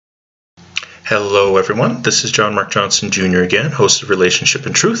Hello everyone, this is John Mark Johnson Jr. again, host of Relationship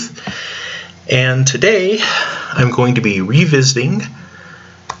and Truth. And today I'm going to be revisiting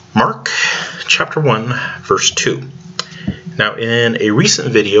Mark chapter 1 verse 2. Now in a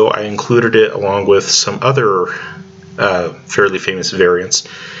recent video I included it along with some other fairly famous variants,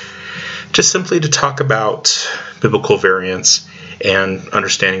 just simply to talk about biblical variants and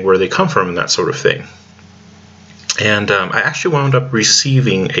understanding where they come from and that sort of thing. And I actually wound up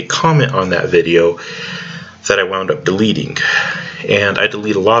receiving a comment on that video that I wound up deleting. And I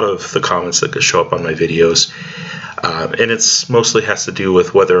delete a lot of the comments that could show up on my videos. And it's mostly has to do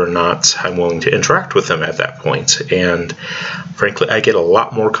with whether or not I'm willing to interact with them at that point. And frankly, I get a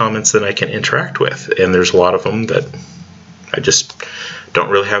lot more comments than I can interact with. And there's a lot of them that I just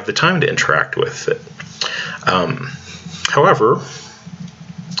don't really have the time to interact with. However,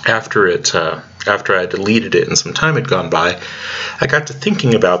 after I deleted it and some time had gone by, I got to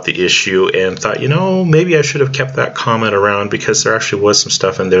thinking about the issue and thought, you know, maybe I should have kept that comment around because there actually was some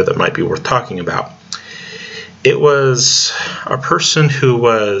stuff in there that might be worth talking about. It was a person who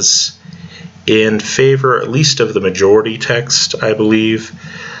was in favor, at least of the majority text, I believe,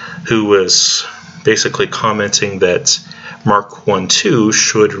 who was basically commenting that Mark 1:2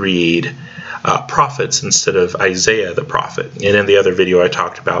 should read prophets instead of Isaiah the prophet. And in the other video I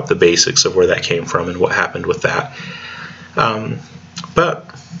talked about the basics of where that came from and what happened with that. But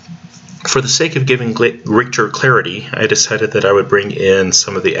for the sake of giving greater clarity, I decided that I would bring in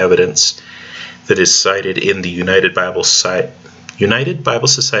some of the evidence that is cited in the United Bible Society's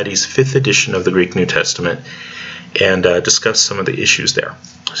 5th edition of the Greek New Testament and discuss some of the issues there.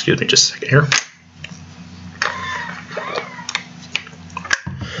 Excuse me just a second here.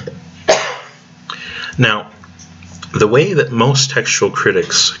 Now, the way that most textual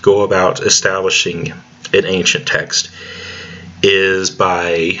critics go about establishing an ancient text is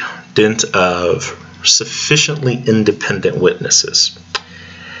by dint of sufficiently independent witnesses.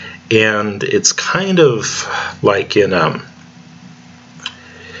 And it's kind of like in,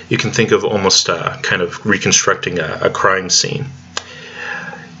 you can think of almost kind of reconstructing a crime scene.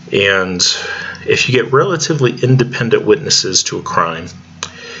 And if you get relatively independent witnesses to a crime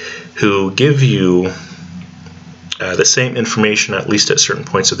who give you the same information, at least at certain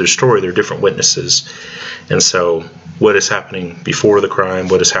points of their story, they're different witnesses. And so what is happening before the crime,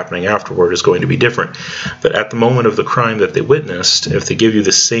 what is happening afterward is going to be different. But at the moment of the crime that they witnessed, if they give you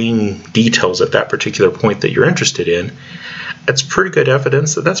the same details at that particular point that you're interested in, that's pretty good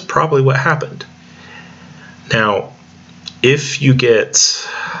evidence that that's probably what happened. Now, if you get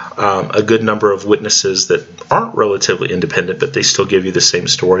a good number of witnesses that aren't relatively independent, but they still give you the same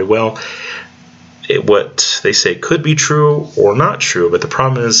story, well, what they say could be true or not true, but the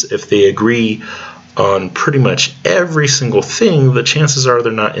problem is if they agree on pretty much every single thing, the chances are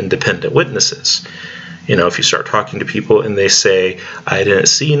they're not independent witnesses. You know, if you start talking to people and they say, I didn't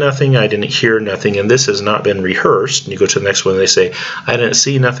see nothing, I didn't hear nothing, and this has not been rehearsed, and you go to the next one and they say, I didn't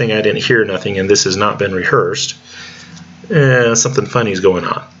see nothing, I didn't hear nothing, and this has not been rehearsed, something funny is going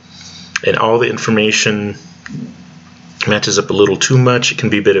on. And all the information matches up a little too much, it can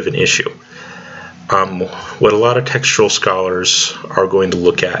be a bit of an issue. What a lot of textual scholars are going to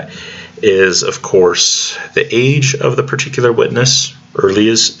look at is, of course, the age of the particular witness. Early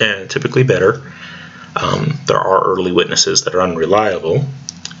is typically better. There are early witnesses that are unreliable.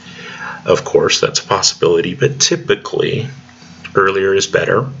 Of course, that's a possibility, but typically earlier is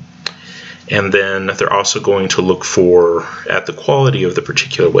better. And then they're also going to look at the quality of the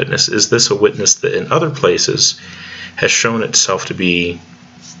particular witness. Is this a witness that in other places has shown itself to be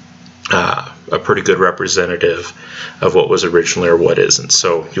a pretty good representative of what was originally or what isn't?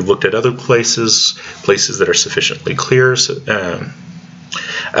 So you looked at other places that are sufficiently clear,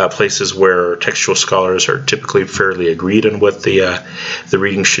 places where textual scholars are typically fairly agreed on what the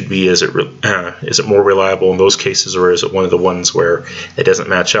reading should be. Is it more reliable in those cases, or is it one of the ones where it doesn't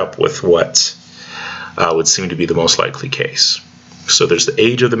match up with what would seem to be the most likely case? So there's the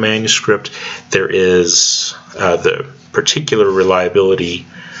age of the manuscript, there is the particular reliability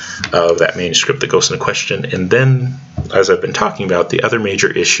of that manuscript that goes into question, and then, as I've been talking about, the other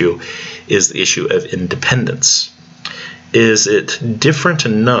major issue is the issue of independence. Is it different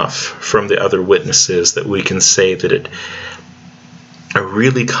enough from the other witnesses that we can say that it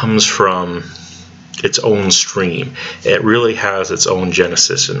really comes from its own stream? It really has its own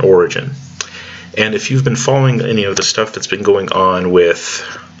genesis and origin. And if you've been following any of the stuff that's been going on with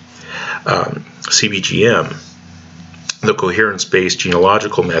CBGM, the coherence-based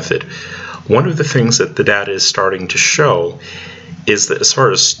genealogical method, one of the things that the data is starting to show is that as far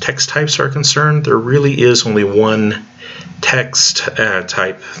as text types are concerned, there really is only one text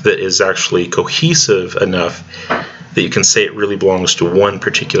type that is actually cohesive enough that you can say it really belongs to one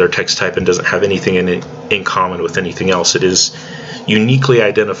particular text type and doesn't have anything in common with anything else. It is uniquely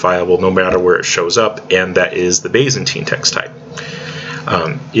identifiable no matter where it shows up, and that is the Byzantine text type.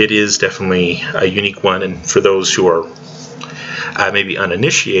 It is definitely a unique one, and for those who are maybe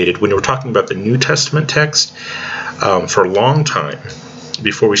uninitiated, when we're talking about the New Testament text, for a long time,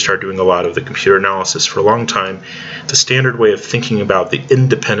 before we start doing a lot of the computer analysis, for a long time, the standard way of thinking about the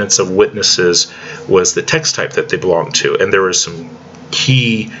independence of witnesses was the text type that they belonged to, and there were some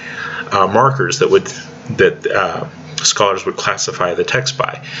key markers that scholars would classify the text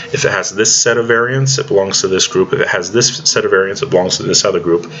by. If it has this set of variants, it belongs to this group. If it has this set of variants, it belongs to this other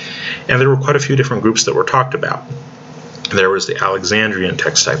group. And there were quite a few different groups that were talked about. There was the Alexandrian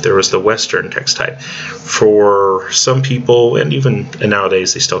text type. There was the Western text type. For some people, and even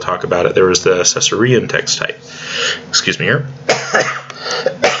nowadays they still talk about it, there was the Caesarean text type. Excuse me here.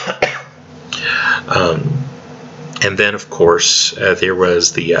 And then, of course, there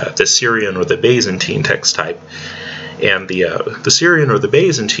was the Syrian or the Byzantine text type. And the Syrian or the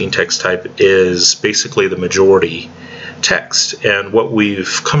Byzantine text type is basically the majority text. And what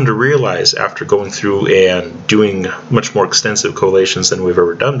we've come to realize after going through and doing much more extensive collations than we've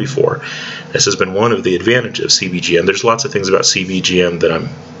ever done before, this has been one of the advantages of CBGM. There's lots of things about CBGM that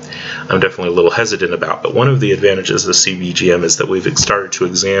I'm definitely a little hesitant about, but one of the advantages of CBGM is that we've started to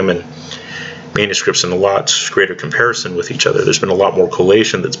examine manuscripts in a lot greater comparison with each other. There's been a lot more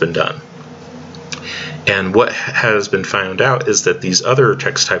collation that's been done. And what has been found out is that these other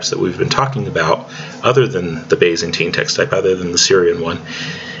text types that we've been talking about, other than the Byzantine text type, other than the Syrian one,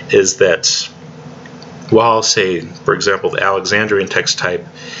 is that while, say, for example, the Alexandrian text type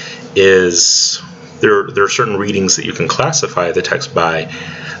is, there are certain readings that you can classify the text by.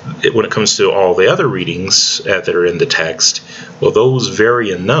 When it comes to all the other readings that are in the text, well, those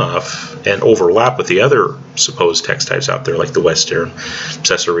vary enough and overlap with the other supposed text types out there, like the Western,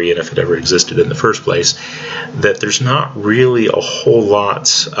 Caesarean, if it ever existed in the first place, that there's not really a whole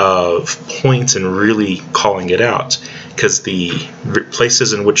lot of points in really calling it out, because the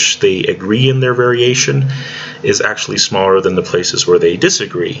places in which they agree in their variation is actually smaller than the places where they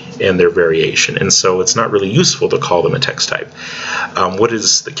disagree in their variation, and so it's not really useful to call them a text type. What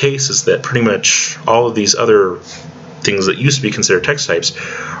is the case is that pretty much all of these other things that used to be considered text types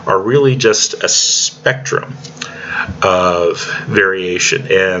are really just a spectrum of variation,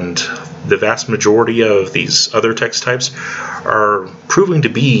 and the vast majority of these other text types are proving to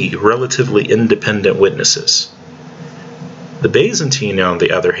be relatively independent witnesses. The Byzantine, on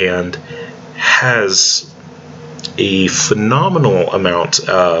the other hand, has a phenomenal amount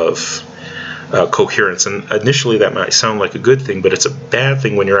of coherence, and initially that might sound like a good thing, but it's a bad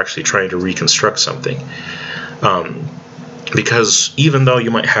thing when you're actually trying to reconstruct something. Because even though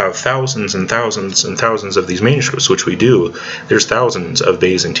you might have thousands and thousands and thousands of these manuscripts, which we do, there's thousands of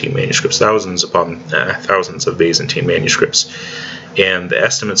Byzantine manuscripts, thousands upon thousands of Byzantine manuscripts. And the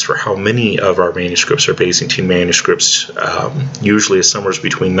estimates for how many of our manuscripts are Byzantine manuscripts usually is somewhere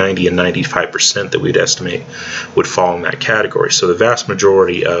between 90 and 95% that we'd estimate would fall in that category. So the vast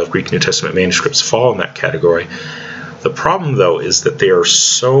majority of Greek New Testament manuscripts fall in that category. The problem, though, is that they are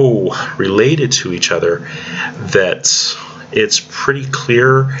so related to each other that it's pretty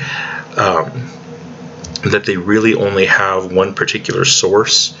clear that they really only have one particular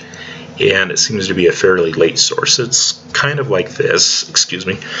source, and it seems to be a fairly late source. It's kind of like this. Excuse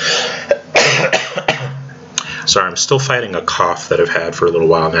me. Sorry, I'm still fighting a cough that I've had for a little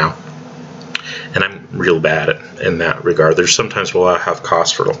while now, and I'm real bad in that regard. There's sometimes where I'll have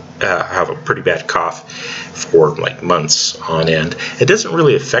coughs for have a pretty bad cough for like months on end. It doesn't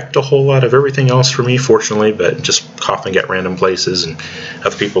really affect a whole lot of everything else for me, fortunately, but just coughing at random places and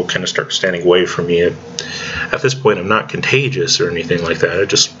other people kind of start standing away from me. At this point, I'm not contagious or anything like that. I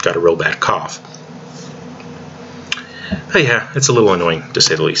just got a real bad cough. But yeah, it's a little annoying, to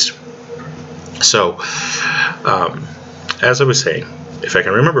say the least. So, as I was saying, if I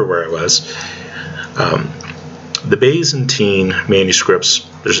can remember where I was, the Byzantine manuscripts,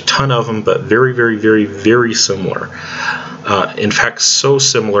 there's a ton of them, but very, very, very, very similar. In fact, so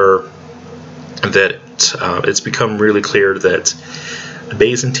similar that it's become really clear that the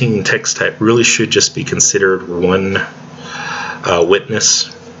Byzantine text type really should just be considered one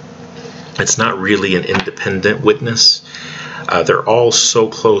witness. It's not really an independent witness. They're all so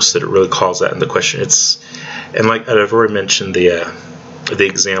close that it really calls that into question. And like I've already mentioned, the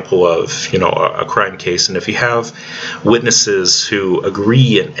example of, a crime case, and if you have witnesses who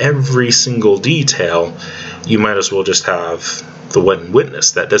agree in every single detail, you might as well just have the one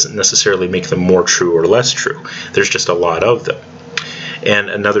witness. That doesn't necessarily make them more true or less true. There's just a lot of them. And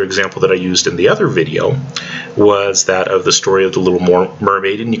another example that I used in the other video was that of the story of the Little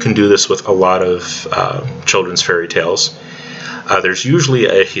Mermaid, and you can do this with a lot of children's fairy tales. There's usually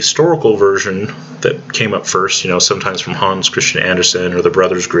a historical version that came up first, sometimes from Hans Christian Andersen or the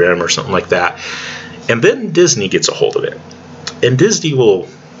Brothers Grimm or something like that. And then Disney gets a hold of it. And Disney will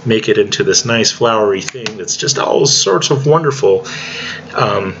make it into this nice flowery thing that's just all sorts of wonderful.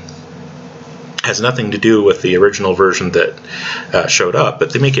 Has nothing to do with the original version that showed up,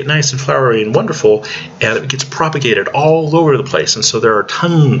 but they make it nice and flowery and wonderful, and it gets propagated all over the place. And so there are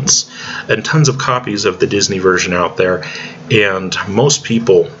tons and tons of copies of the Disney version out there, and most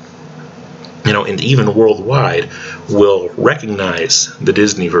people, and even worldwide, will recognize the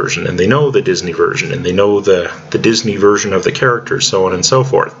Disney version, and they know the Disney version, and they know the Disney version of the characters, so on and so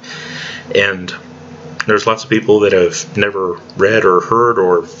forth. And there's lots of people that have never read or heard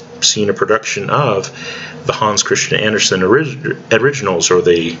or seen a production of the Hans Christian Andersen originals or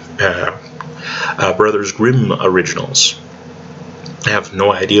the Brothers Grimm originals. I have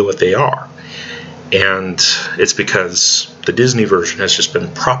no idea what they are. And it's because the Disney version has just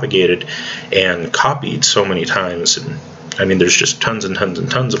been propagated and copied so many times. And I mean, there's just tons and tons and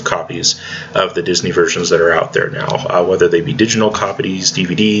tons of copies of the Disney versions that are out there now, whether they be digital copies,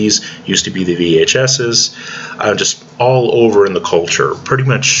 DVDs, used to be the VHSs, just all over in the culture. Pretty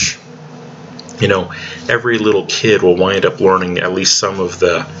much, every little kid will wind up learning at least some of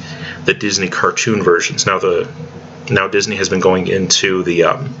the Disney cartoon versions. Now Disney has been going into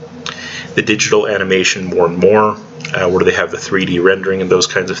the digital animation more and more, where they have the 3D rendering and those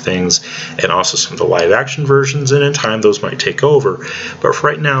kinds of things, and also some of the live action versions, and in time those might take over. But for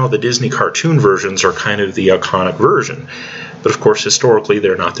right now, the Disney cartoon versions are kind of the iconic version. But of course, historically,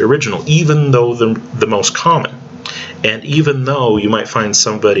 they're not the original, even though they're the most common. And even though you might find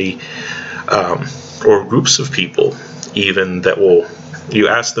somebody, or groups of people even, that you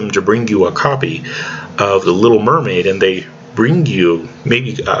ask them to bring you a copy of The Little Mermaid, and they bring you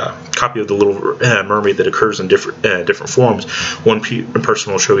maybe a copy of The Little Mermaid that occurs in different forms. One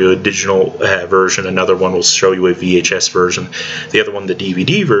person will show you a digital version, another one will show you a VHS version, the other one the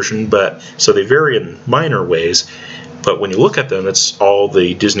DVD version, so they vary in minor ways, but when you look at them, it's all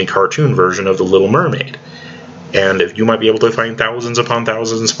the Disney cartoon version of The Little Mermaid. And if you might be able to find thousands upon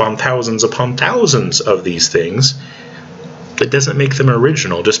thousands upon thousands upon thousands of these things, it doesn't make them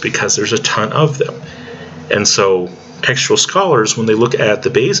original just because there's a ton of them. And so textual scholars, when they look at the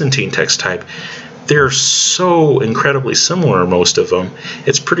Byzantine text type, they're so incredibly similar, most of them.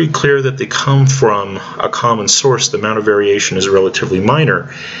 It's pretty clear that they come from a common source. The amount of variation is relatively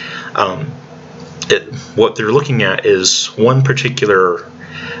minor. What they're looking at is one particular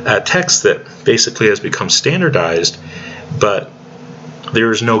text that basically has become standardized, but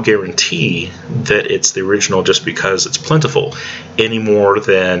there is no guarantee that it's the original just because it's plentiful, any more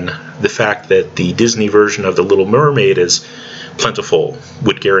than the fact that the Disney version of The Little Mermaid is plentiful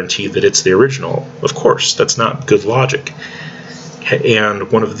would guarantee that it's the original. Of course, that's not good logic.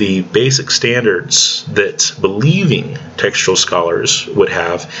 And one of the basic standards that believing textual scholars would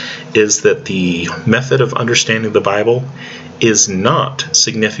have is that the method of understanding the Bible is not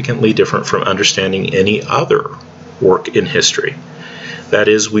significantly different from understanding any other work in history. That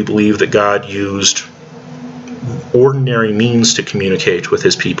is, we believe that God used ordinary means to communicate with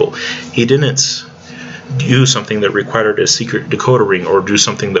his people. He didn't do something that required a secret decoder ring or do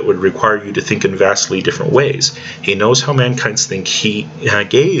something that would require you to think in vastly different ways. He knows how mankind thinks. He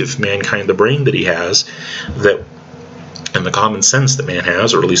gave mankind the brain that he has, and the common sense that man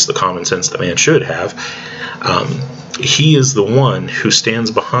has, or at least the common sense that man should have. He is the one who stands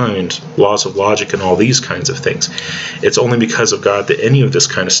behind laws of logic and all these kinds of things. It's only because of God that any of this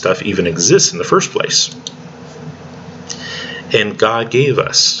kind of stuff even exists in the first place. And God gave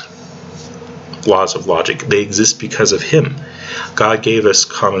us laws of logic. They exist because of him. God gave us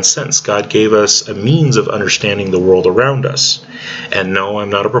common sense. God gave us a means of understanding the world around us. And no, I'm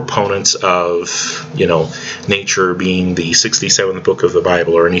not a proponent of, nature being the 67th book of the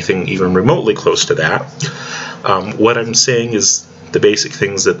Bible or anything even remotely close to that. What I'm saying is the basic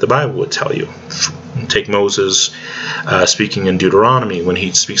things that the Bible would tell you. Take Moses speaking in Deuteronomy. When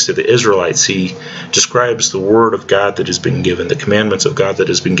he speaks to the Israelites, he describes the word of God that has been given, the commandments of God that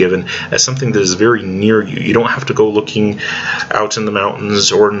has been given, as something that is very near you. You don't have to go looking out in the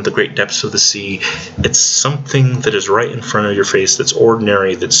mountains or in the great depths of the sea. It's something that is right in front of your face, that's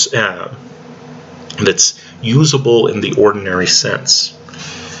ordinary, that's usable in the ordinary sense.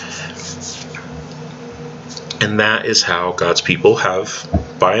 And that is how God's people have,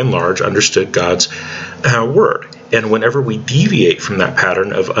 by and large, understood God's word. And whenever we deviate from that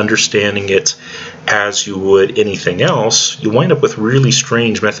pattern of understanding it as you would anything else, you wind up with really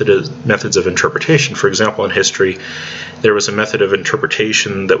strange methods of interpretation. For example, in history, there was a method of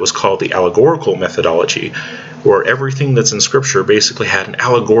interpretation that was called the allegorical methodology, where everything that's in Scripture basically had an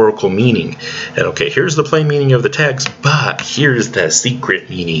allegorical meaning. And okay, here's the plain meaning of the text, but here's the secret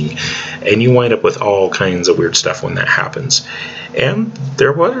meaning. And you wind up with all kinds of weird stuff when that happens. And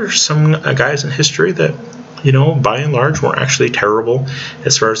there were some guys in history that, by and large, weren't actually terrible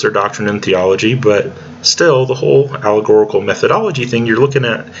as far as their doctrine and theology, but still, the whole allegorical methodology thing, you're looking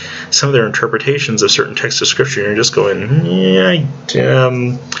at some of their interpretations of certain texts of Scripture, and you're just going,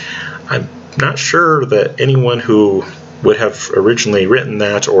 I'm not sure that anyone who would have originally written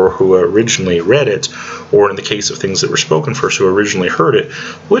that, or who originally read it, or in the case of things that were spoken first, who originally heard it,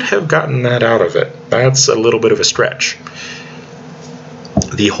 would have gotten that out of it. That's a little bit of a stretch.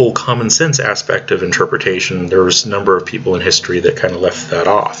 The whole common sense aspect of interpretation, there's a number of people in history that kind of left that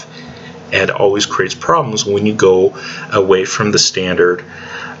off. And it always creates problems when you go away from the standard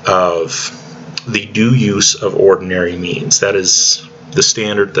of the due use of ordinary means. That is the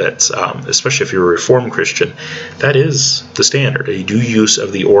standard that, especially if you're a Reformed Christian, that is the standard, a due use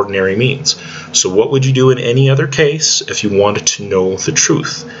of the ordinary means. So what would you do in any other case if you wanted to know the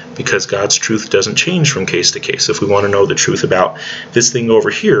truth? Because God's truth doesn't change from case to case. If we want to know the truth about this thing over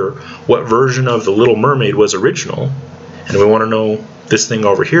here, what version of The Little Mermaid was original, and we want to know this thing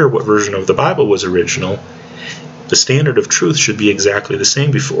over here, what version of the Bible was original, the standard of truth should be exactly the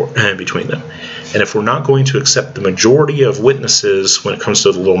same between them. And if we're not going to accept the majority of witnesses when it comes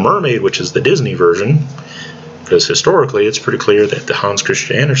to The Little Mermaid, which is the Disney version, because historically it's pretty clear that the Hans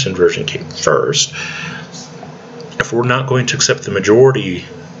Christian Andersen version came first, if we're not going to accept the majority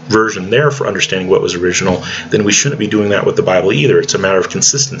version there for understanding what was original, then we shouldn't be doing that with the Bible either. It's a matter of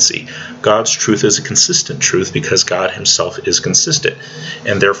consistency. God's truth is a consistent truth because God himself is consistent,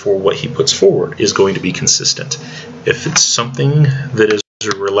 and therefore what he puts forward is going to be consistent. If it's something that is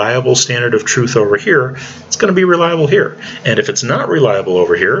a reliable standard of truth over here, it's going to be reliable here. And if it's not reliable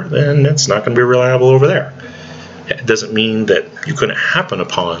over here, then it's not going to be reliable over there. It doesn't mean that you couldn't happen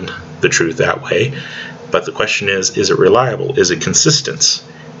upon the truth that way, but the question is it reliable? Is it consistent?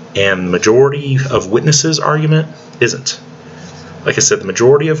 And the majority of witnesses argument isn't. Like I said, the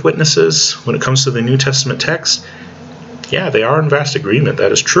majority of witnesses, when it comes to the New Testament text, yeah, they are in vast agreement.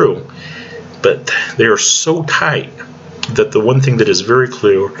 That is true. But they are so tight that the one thing that is very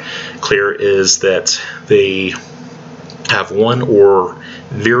clear is that they have one or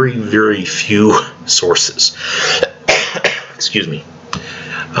very, very few sources. Excuse me.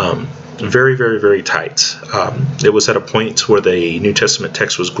 Very, very, very tight. It was at a point where the New Testament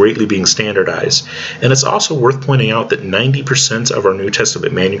text was greatly being standardized. And it's also worth pointing out that 90% of our New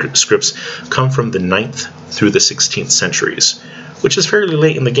Testament manuscripts come from the 9th through the 16th centuries, which is fairly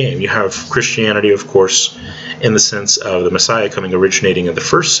late in the game. You have Christianity, of course, in the sense of the Messiah originating in the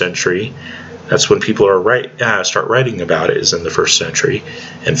 1st century. That's when people start writing about it, is in the 1st century,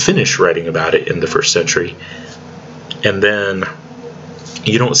 and finish writing about it in the 1st century. And then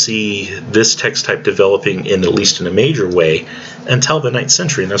you don't see this text type developing at least in a major way until the 9th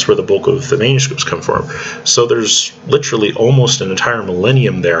century, and that's where the bulk of the manuscripts come from. So there's literally almost an entire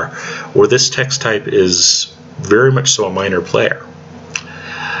millennium there where this text type is very much so a minor player.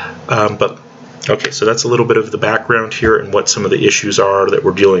 Okay, so that's a little bit of the background here and what some of the issues are that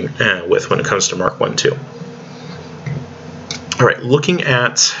we're dealing with when it comes to Mark 1:2. All right, looking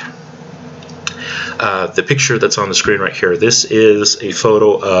at the picture that's on the screen right here, this is a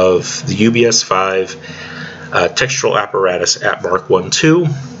photo of the UBS 5 textual apparatus at Mark 1:2,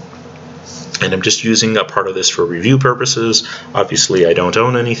 and I'm just using a part of this for review purposes. Obviously, I don't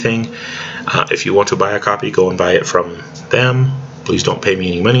own anything. If you want to buy a copy, go and buy it from them. Please don't pay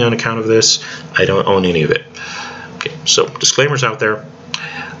me any money on account of this. I don't own any of it. Okay, so disclaimers out there.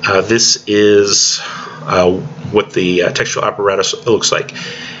 This is what the textual apparatus looks like,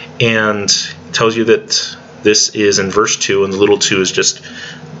 and tells you that this is in verse 2, and the little 2 is just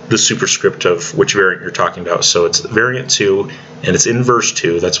the superscript of which variant you're talking about. So it's variant 2, and it's in verse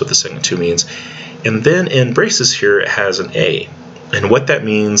 2. That's what the second 2 means. And then in braces here, it has an A. And what that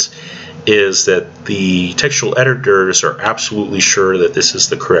means is that the textual editors are absolutely sure that this is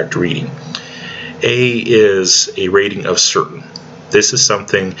the correct reading. A is a rating of certain. This is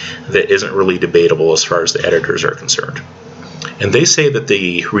something that isn't really debatable as far as the editors are concerned. And they say that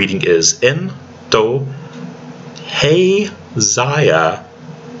the reading is en to Isaiah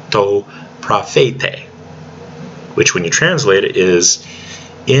to prophete, which when you translate it is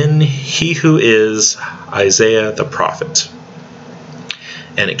in he who is Isaiah the prophet.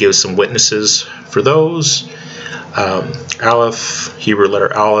 And it gives some witnesses for those. Aleph, Hebrew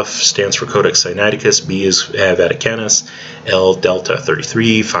letter Aleph, stands for Codex Sinaiticus. B is Vaticanus. L, Delta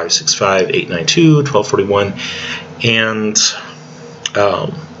 33, 565, 892, 1241. And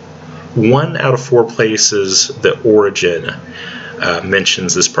 1 out of 4 places that Origen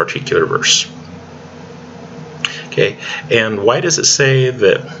mentions this particular verse. Okay, and why does it say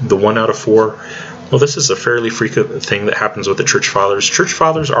that the 1 out of 4? Well, this is a fairly frequent thing that happens with the Church Fathers. Church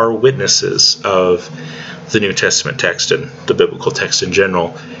Fathers are witnesses of the New Testament text and the biblical text in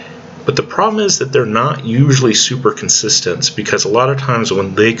general. But the problem is that they're not usually super consistent, because a lot of times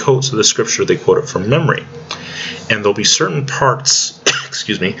when they quote the scripture, they quote it from memory. And there'll be certain parts,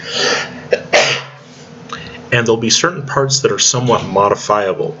 excuse me, and there'll be certain parts that are somewhat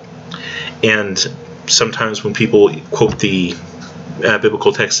modifiable. And sometimes when people quote the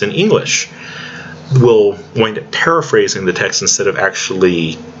biblical text in English, will wind up paraphrasing the text instead of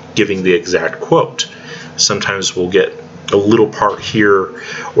actually giving the exact quote. Sometimes we'll get a little part here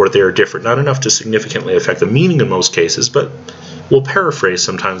or there different, not enough to significantly affect the meaning in most cases, but we'll paraphrase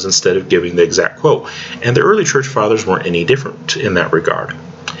sometimes instead of giving the exact quote. And the early church fathers weren't any different in that regard.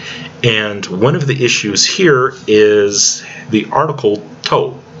 And one of the issues here is the article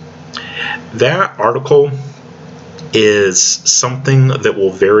to. That article is something that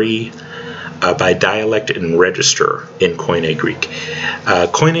will vary by dialect and register in Koine Greek.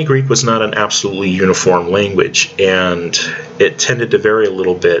 Koine Greek was not an absolutely uniform language, and it tended to vary a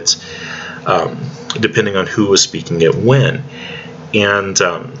little bit depending on who was speaking it when, and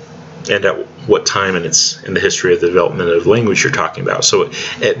at what time in the history of the development of language you're talking about. So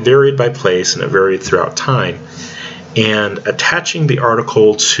it varied by place and it varied throughout time. And attaching the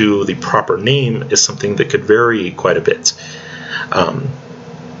article to the proper name is something that could vary quite a bit.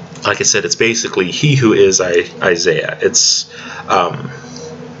 Like I said, it's basically he who is Isaiah. It's a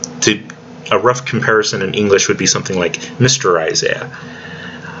rough comparison in English would be something like Mr. Isaiah.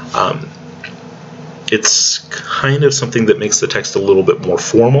 It's kind of something that makes the text a little bit more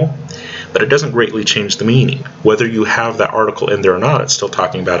formal, but it doesn't greatly change the meaning. Whether you have that article in there or not, it's still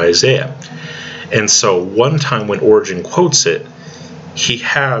talking about Isaiah. And so one time when Origen quotes it, he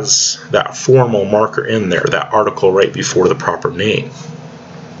has that formal marker in there, that article right before the proper name.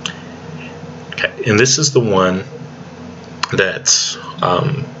 Okay, and this is the one that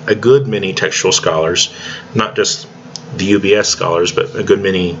a good many textual scholars, not just the UBS scholars, but a good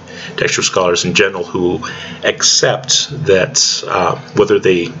many textual scholars in general, who accept that whether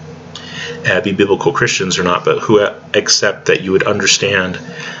they be biblical Christians or not, but who accept that you would understand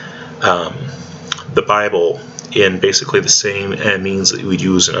the Bible in basically the same means that you would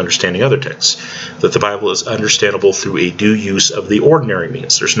use in understanding other texts. That the Bible is understandable through a due use of the ordinary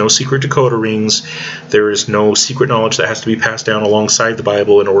means. There's no secret decoder rings. There is no secret knowledge that has to be passed down alongside the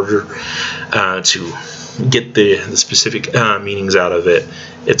Bible in order to get the specific meanings out of it.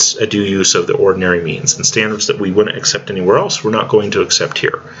 It's a due use of the ordinary means. And standards that we wouldn't accept anywhere else, we're not going to accept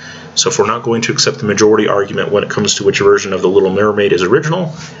here. So if we're not going to accept the majority argument when it comes to which version of The Little Mermaid is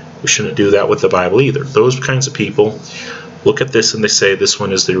original, we shouldn't do that with the Bible either. Those kinds of people look at this and they say this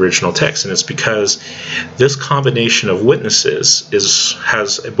one is the original text, and it's because this combination of witnesses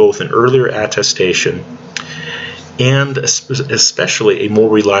has both an earlier attestation and especially a more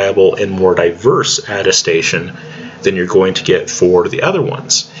reliable and more diverse attestation than you're going to get for the other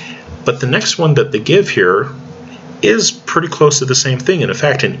ones. But the next one that they give here is pretty close to the same thing. And in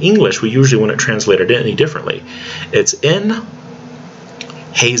fact, in English, we usually wouldn't translate it any differently. It's in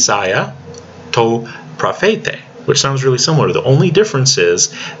Hezekiah to prophete, which sounds really similar. The only difference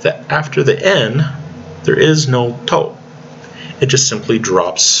is that after the N, there is no to. It just simply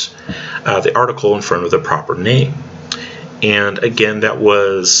drops the article in front of the proper name. And again, that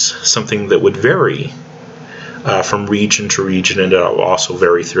was something that would vary from region to region, and it will also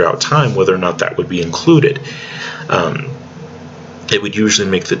vary throughout time whether or not that would be included. It would usually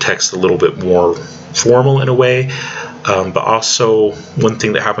make the text a little bit more formal in a way, but also one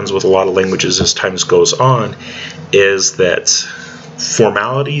thing that happens with a lot of languages as time goes on is that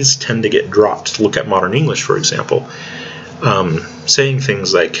formalities tend to get dropped. Look at modern English, for example. Saying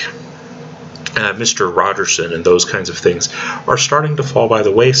things like Mr. Rogerson and those kinds of things are starting to fall by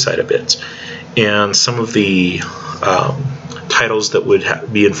the wayside a bit. And some of the titles that would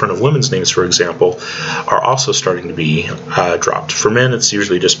be in front of women's names, for example, are also starting to be dropped. For men, it's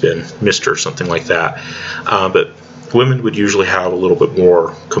usually just been Mr. something like that. But women would usually have a little bit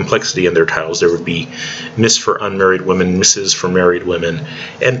more complexity in their titles. There would be Miss for unmarried women, Mrs. for married women.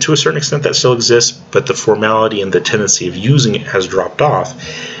 And to a certain extent that still exists, but the formality and the tendency of using it has dropped off.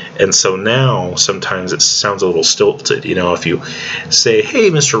 And so now sometimes it sounds a little stilted. You know, if you say, hey,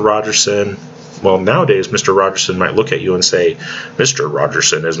 Mr. Rogerson, Well, nowadays, Mr. Rogerson might look at you and say, Mr.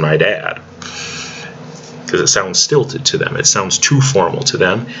 Rogerson is my dad. Because it sounds stilted to them. It sounds too formal to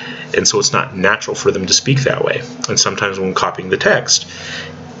them. And so it's not natural for them to speak that way. And sometimes when copying the text,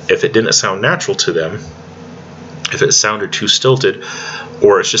 if it didn't sound natural to them, if it sounded too stilted,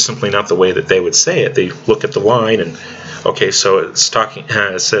 or it's just simply not the way that they would say it, they look at the line and, okay, so it's talking.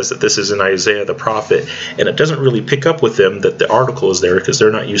 It says that this is in Isaiah the prophet, and it doesn't really pick up with them that the article is there because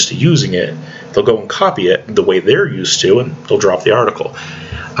they're not used to using it. They'll go and copy it the way they're used to, and they'll drop the article.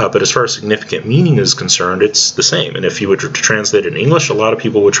 But as far as significant meaning is concerned, it's the same. And if you were to translate it in English, a lot of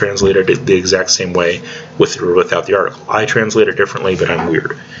people would translate it the exact same way with or without the article. I translate it differently, but I'm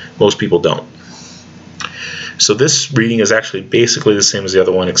weird. Most people don't. So this reading is actually basically the same as the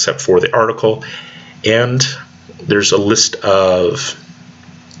other one except for the article. And there's a list of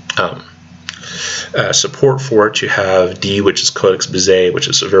support for it. You have D, which is Codex Bezae, which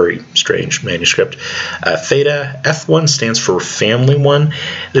is a very strange manuscript. Theta, F1 stands for Family One.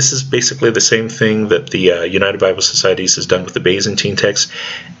 This is basically the same thing that the United Bible Societies has done with the Byzantine text.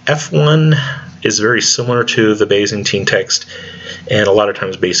 F1 is very similar to the Byzantine text, and a lot of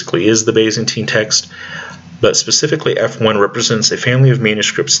times basically is the Byzantine text. But specifically, F1 represents a family of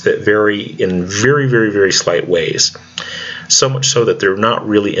manuscripts that vary in very, very, very slight ways. So much so that they're not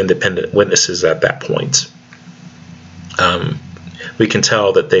really independent witnesses at that point. We can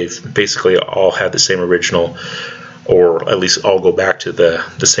tell that they've basically all had the same original, or at least all go back to the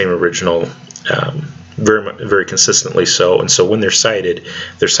same original, very consistently so. And so when they're cited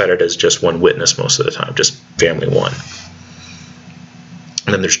as just one witness most of the time, just family one.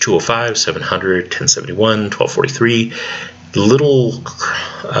 And then there's 205, 700, 1071, 1243. Little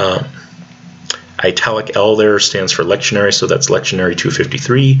italic L there stands for lectionary, so that's lectionary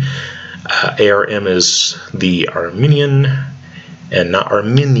 253. ARM is the Armenian, and not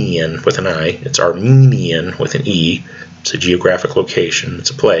Armenian with an I. It's Armenian with an E. It's a geographic location. It's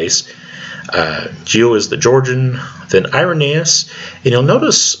a place. Geo is the Georgian. Then Irenaeus. And you'll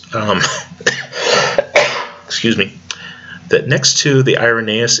notice, excuse me, that next to the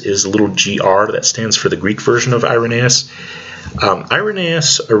Irenaeus is a little GR that stands for the Greek version of Irenaeus.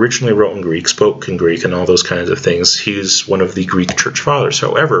 Irenaeus originally wrote in Greek, spoke in Greek, and all those kinds of things. He's one of the Greek church fathers.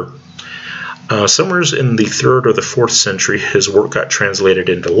 However, somewhere in the 3rd or the 4th century, his work got translated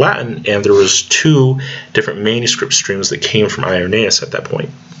into Latin, and there was 2 different manuscript streams that came from Irenaeus at that point.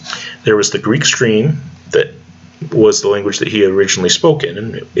 There was the Greek stream that was the language that he originally spoke in,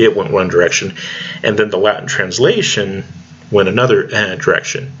 and it went one direction, and then the Latin translation went another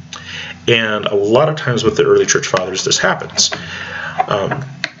direction. And a lot of times with the early church fathers, this happens.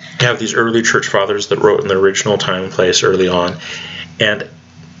 You have these early church fathers that wrote in the original time and place early on, and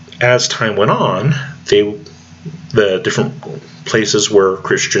as time went on, the different places where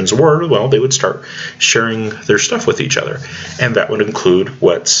Christians were, well, they would start sharing their stuff with each other. And that would include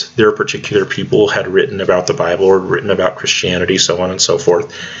what their particular people had written about the Bible or written about Christianity, so on and so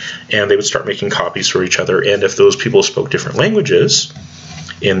forth. And they would start making copies for each other. And if those people spoke different languages,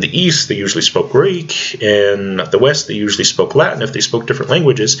 in the East, they usually spoke Greek. In the West, they usually spoke Latin. If they spoke different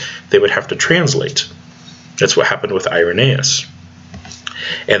languages, they would have to translate. That's what happened with Irenaeus.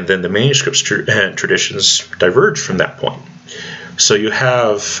 And then the manuscript traditions diverged from that point. So you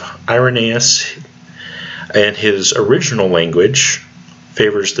have Irenaeus, and his original language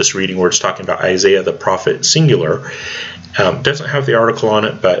favors this reading where it's talking about Isaiah the prophet, singular. Doesn't have the article on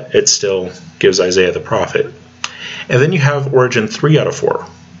it, but it still gives Isaiah the prophet. And then you have Origen 3 out of 4.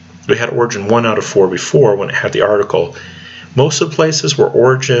 We had Origen 1 out of 4 before when it had the article. Most of the places where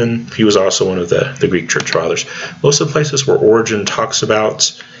Origen, he was also one of the Greek church fathers, most of the places where Origen talks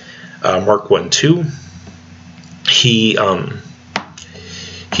about Mark 1:2, he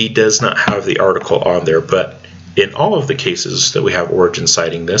does not have the article on there, but in all of the cases that we have Origen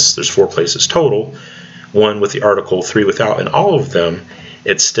citing this, there's 4 places total, 1 with the article, 3 without, and all of them,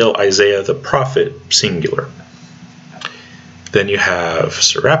 it's still Isaiah the prophet, singular. Then you have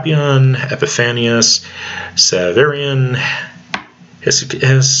Serapion, Epiphanius, Severian,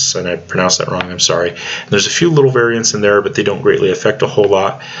 Hesychius, and I pronounced that wrong, I'm sorry. And there's a few little variants in there, but they don't greatly affect a whole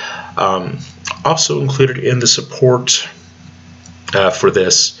lot. Also included in the support for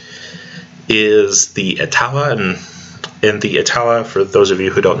this is the Atala, and the Atala, for those of you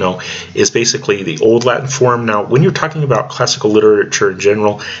who don't know, is basically the Old Latin form. Now, when you're talking about classical literature in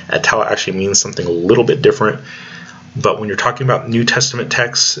general, Atala actually means something a little bit different. But when you're talking about New Testament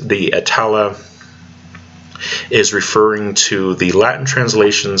texts, the Atala is referring to the Latin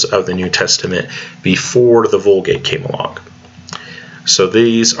translations of the New Testament before the Vulgate came along. So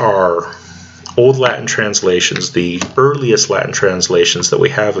these are Old Latin translations, the earliest Latin translations that we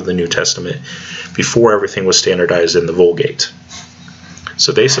have of the New Testament before everything was standardized in the Vulgate.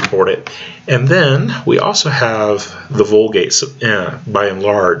 So they support it. And then we also have the Vulgate, by and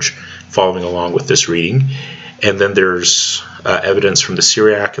large, following along with this reading. And then there's evidence from the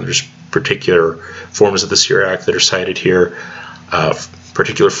Syriac, and there's particular forms of the Syriac that are cited here,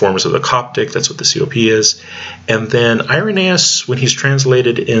 particular forms of the Coptic, that's what the COP is. And then Irenaeus, when he's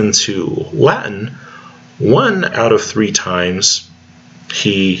translated into Latin, 1 out of 3 times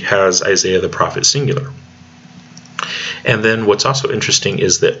he has Isaiah the prophet singular. And then what's also interesting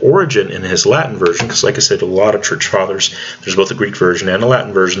is that Origen in his Latin version, because like I said, a lot of church fathers, there's both a Greek version and a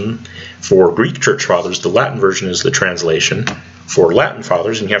Latin version. For Greek church fathers, the Latin version is the translation. For Latin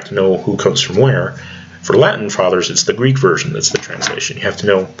fathers, and you have to know who comes from where, for Latin fathers, it's the Greek version that's the translation. You have to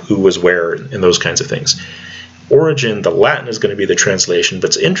know who was where and those kinds of things. Origen, the Latin is going to be the translation,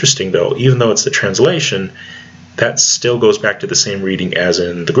 but it's interesting though, even though it's the translation, that still goes back to the same reading as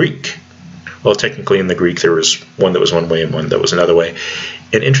in the Greek. Well, technically in the Greek there was one that was one way and one that was another way.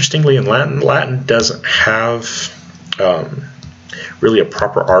 And interestingly in Latin doesn't have really a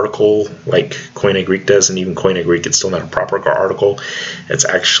proper article like Koine Greek does, and even Koine Greek, it's still not a proper article. It's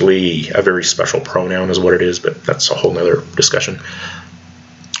actually a very special pronoun is what it is, but that's a whole nother discussion.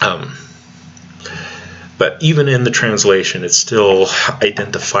 But even in the translation, it's still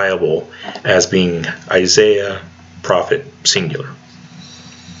identifiable as being Isaiah, prophet, singular.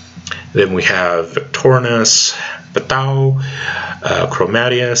 Then we have Victorinus, Batau,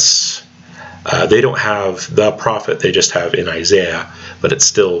 Chromatius. They don't have the prophet, they just have in Isaiah, but it's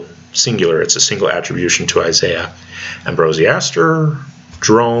still singular. It's a single attribution to Isaiah. Ambrosiaster,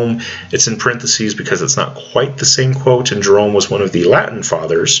 Jerome, it's in parentheses because it's not quite the same quote, and Jerome was one of the Latin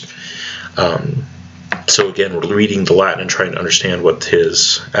fathers. So again, we're reading the Latin and trying to understand what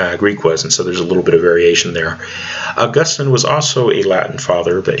his Greek was, and so there's a little bit of variation there. Augustine was also a Latin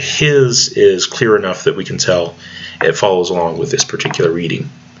father, but his is clear enough that we can tell it follows along with this particular reading.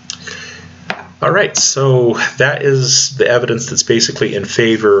 All right, so that is the evidence that's basically in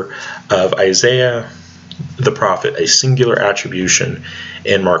favor of Isaiah the prophet, a singular attribution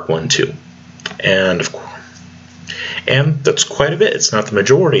in Mark 1:2. And that's quite a bit. It's not the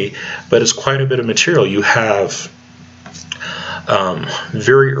majority, but it's quite a bit of material. You have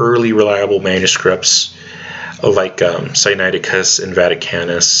very early reliable manuscripts like Sinaiticus and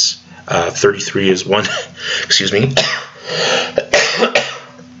Vaticanus. 33 is one, excuse me.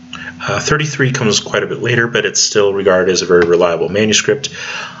 33 comes quite a bit later, but it's still regarded as a very reliable manuscript.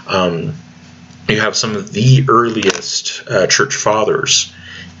 You have some of the earliest church fathers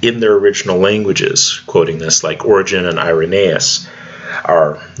in their original languages quoting this, like Origen and Irenaeus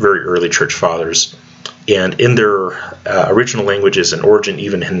are very early church fathers. And in their original languages, and Origen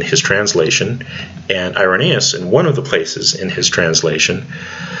even in his translation, and Irenaeus in one of the places in his translation,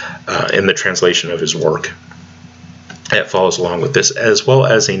 in the translation of his work, it follows along with this, as well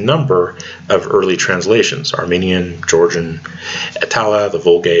as a number of early translations, Armenian, Georgian, Atala, the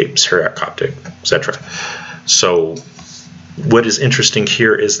Vulgate, Syriac, Coptic, etc. So what is interesting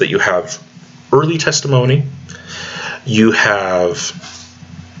here is that you have early testimony, you have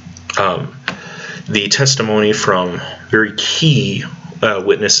the testimony from very key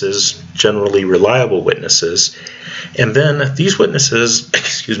witnesses, generally reliable witnesses, and then these witnesses,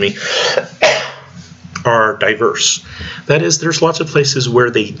 excuse me, are diverse. That is, there's lots of places where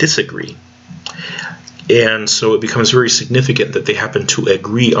they disagree, and so it becomes very significant that they happen to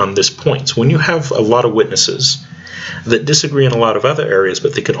agree on this point. So when you have a lot of witnesses that disagree in a lot of other areas,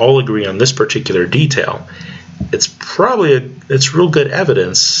 but they could all agree on this particular detail, it's real good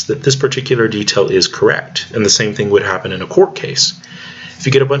evidence that this particular detail is correct. And the same thing would happen in a court case. If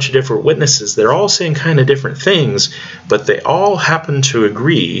you get a bunch of different witnesses, they're all saying kind of different things, but they all happen to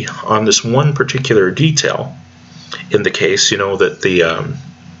agree on this one particular detail. In the case, you know, that the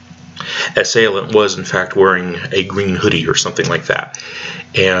assailant was in fact wearing a green hoodie or something like that,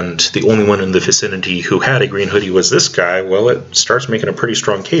 and the only one in the vicinity who had a green hoodie was this guy. Well, it starts making a pretty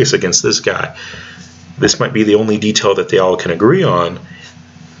strong case against this guy. This might be the only detail that they all can agree on,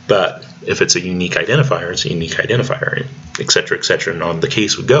 but if it's a unique identifier, it's a unique identifier, etc., and on the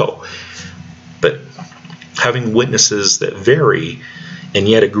case would go. But having witnesses that vary and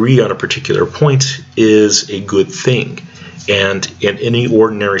yet agree on a particular point is a good thing. And in any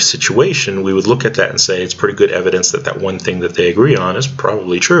ordinary situation, we would look at that and say it's pretty good evidence that that one thing that they agree on is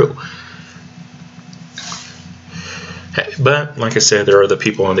probably true. But like I said, there are the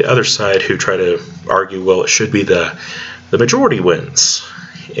people on the other side who try to argue, well, it should be the majority wins,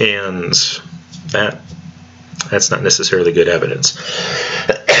 and that's not necessarily good evidence.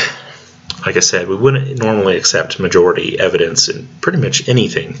 like I said, we wouldn't normally accept majority evidence in pretty much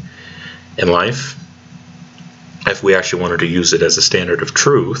anything in life if we actually wanted to use it as a standard of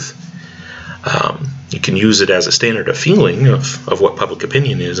truth. You can use it as a standard of feeling of what public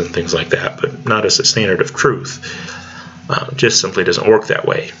opinion is and things like that, but not as a standard of truth. Just simply doesn't work that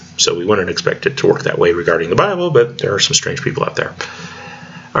way. So we wouldn't expect it to work that way regarding the Bible, but there are some strange people out there.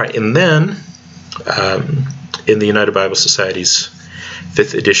 All right, and then in the United Bible Society's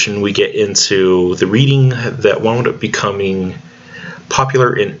 5th edition, we get into the reading that wound up becoming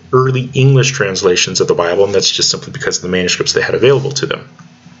popular in early English translations of the Bible, and that's just simply because of the manuscripts they had available to them.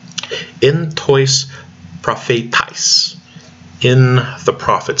 In tois prophetais, in the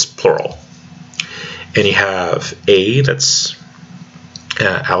prophets, plural. And you have A, that's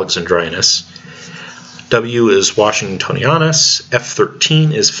Alexandrinus. W is Washingtonianus.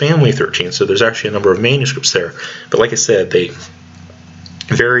 F13 is Family 13. So there's actually a number of manuscripts there. But like I said, they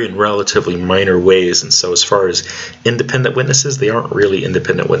vary in relatively minor ways. And so as far as independent witnesses, they aren't really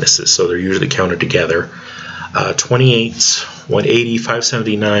independent witnesses. So they're usually counted together. 28, 180,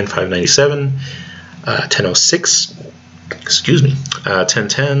 579, 597, 1006. Excuse me,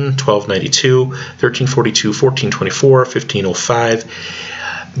 1010, 1292, 1342, 1424, 1505.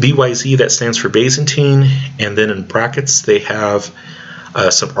 BYZ, that stands for Byzantine, and then in brackets they have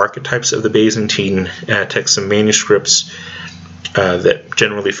some archetypes of the Byzantine texts and manuscripts that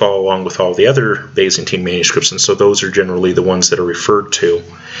generally follow along with all the other Byzantine manuscripts, and so those are generally the ones that are referred to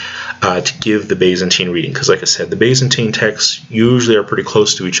give the Byzantine reading, because like I said, the Byzantine texts usually are pretty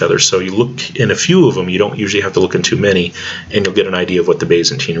close to each other, so you look in a few of them, you don't usually have to look in too many, and you'll get an idea of what the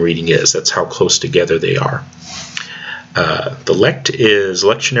Byzantine reading is. That's how close together they are. The lect is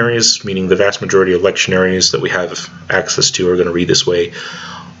lectionaries, meaning the vast majority of lectionaries that we have access to are going to read this way.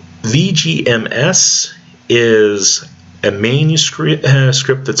 VGMS is a manuscript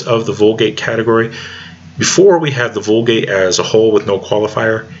that's of the Vulgate category. Before we had the Vulgate as a whole with no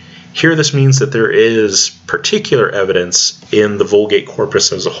qualifier. Here this means that there is particular evidence in the Vulgate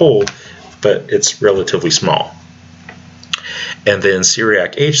corpus as a whole, but it's relatively small. And then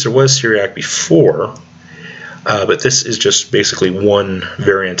Syriac H, there was Syriac before, but this is just basically one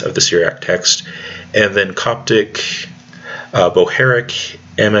variant of the Syriac text. And then Coptic, Bohairic,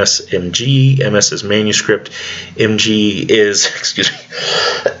 MSMG, MS is manuscript, MG is, excuse me,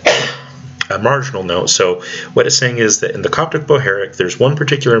 a marginal note. So what it's saying is that in the Coptic Bohairic, there's one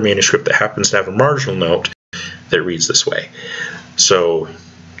particular manuscript that happens to have a marginal note that reads this way. So,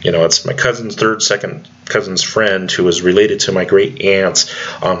 you know, it's my cousin's second cousin's friend who is related to my great aunts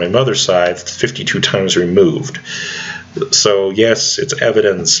on my mother's side, 52 times removed. So yes, it's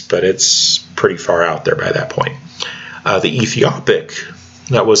evidence, but it's pretty far out there by that point. The Ethiopic,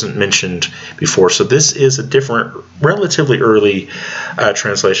 that wasn't mentioned before, so this is a different, relatively early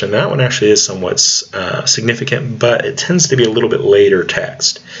translation. That one actually is somewhat significant, but it tends to be a little bit later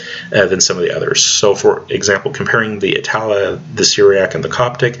text than some of the others. So for example, comparing the Atala, the Syriac, and the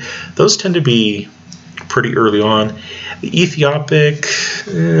Coptic, those tend to be pretty early on. The Ethiopic,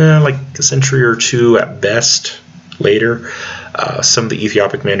 like a century or two at best later. Some of the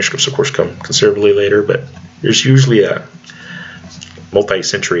Ethiopic manuscripts, of course, come considerably later, but there's usually a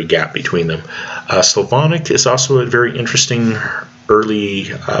multi-century gap between them. Slavonic is also a very interesting early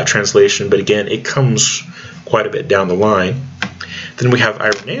translation, but again, it comes quite a bit down the line. Then we have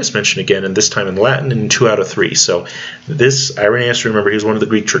Irenaeus mentioned again, and this time in Latin in 2 out of 3. So this Irenaeus, remember, he was one of the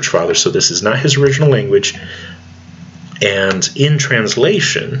Greek church fathers, so this is not his original language. And in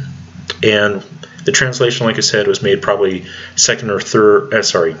translation, and the translation, like I said, was made probably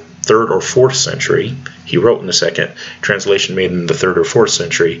third or 4th century. He wrote in the second. Translation made in the 3rd or 4th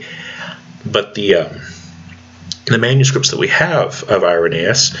century. But the manuscripts that we have of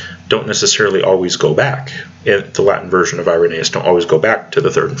Irenaeus don't necessarily always go back. The Latin version of Irenaeus don't always go back to the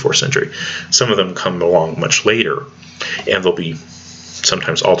 3rd and 4th century. Some of them come along much later, and there'll be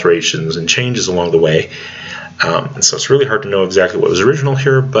sometimes alterations and changes along the way. And so it's really hard to know exactly what was original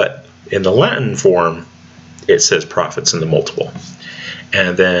here, but in the Latin form, it says prophets in the multiple.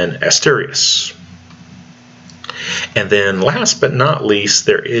 And then Asterius. And then last but not least,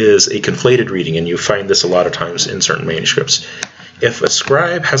 there is a conflated reading, and you find this a lot of times in certain manuscripts. If a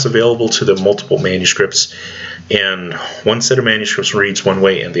scribe has available to them multiple manuscripts, and one set of manuscripts reads one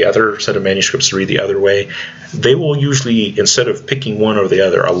way and the other set of manuscripts read the other way, they will usually, instead of picking one or the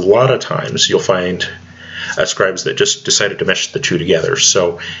other, a lot of times you'll find scribes that just decided to mesh the two together.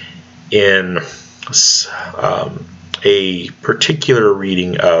 So in a particular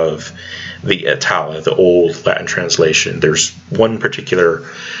reading of the Atala, the old Latin translation, there's one particular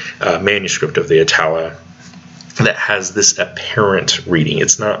manuscript of the Atala that has this apparent reading.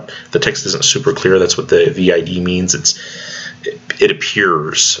 It's not, the text isn't super clear. That's what the VID means. It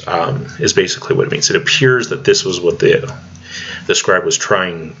appears, is basically what it means. It appears that this was what the scribe was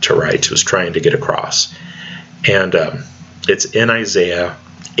trying to write, was trying to get across. And it's in Isaiah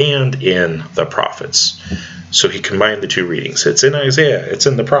and in the prophets. So he combined the two readings. It's in Isaiah, it's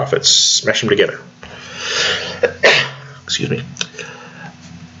in the prophets. Smash them together. Excuse me.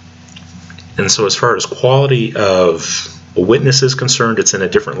 And so as far as quality of witness is concerned, it's in a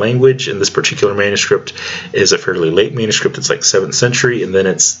different language. And this particular manuscript is a fairly late manuscript. It's like 7th century, and then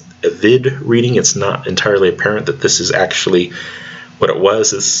it's a vid reading. It's not entirely apparent that this is actually what it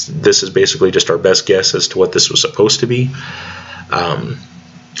was. This is basically just our best guess as to what this was supposed to be.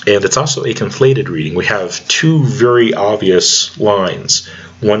 And it's also a conflated reading. We have two very obvious lines,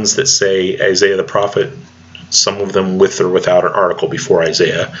 ones that say Isaiah the prophet, some of them with or without an article before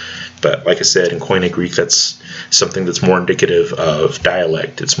Isaiah. But like I said, in Koine Greek, that's something that's more indicative of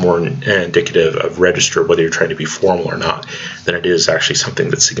dialect. It's more indicative of register, whether you're trying to be formal or not, than it is actually something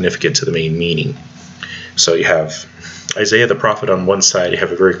that's significant to the main meaning. So you have Isaiah the prophet on one side, you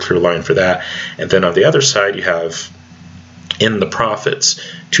have a very clear line for that. And then on the other side, you have in the prophets,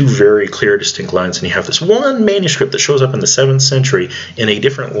 two very clear, distinct lines. And you have this one manuscript that shows up in the 7th century in a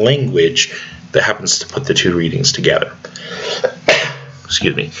different language that happens to put the two readings together.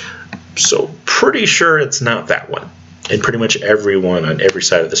 Excuse me. So pretty sure it's not that one. And pretty much everyone on every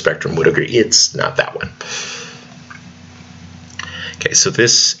side of the spectrum would agree it's not that one. Okay, so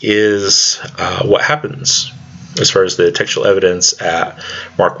this is what happens as far as the textual evidence at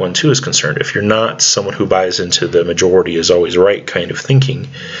Mark 1:2 is concerned. If you're not someone who buys into the majority is always right kind of thinking,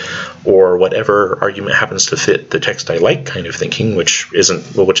 or whatever argument happens to fit the text I like kind of thinking, which is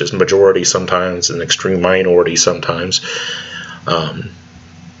majority sometimes and extreme minority sometimes,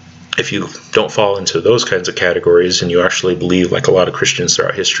 if you don't fall into those kinds of categories and you actually believe, like a lot of Christians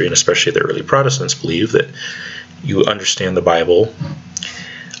throughout history, and especially the early Protestants believe, that you understand the Bible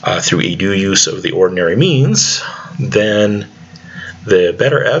through a due use of the ordinary means, then the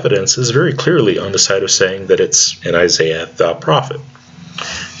better evidence is very clearly on the side of saying that it's in Isaiah the prophet.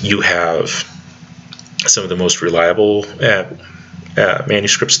 You have some of the most reliable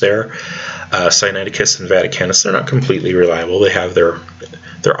manuscripts there. Sinaiticus and Vaticanus, they're not completely reliable. They have their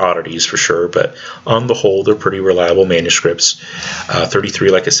oddities for sure, but on the whole, they're pretty reliable manuscripts.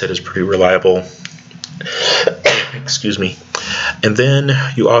 33, like I said, is pretty reliable. Excuse me. And then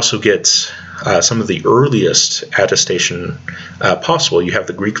you also get some of the earliest attestation possible. You have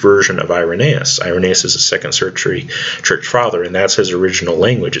the Greek version of Irenaeus. Irenaeus is a 2nd century church father, and that's his original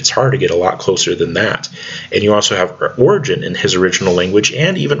language. It's hard to get a lot closer than that. And you also have Origen in his original language,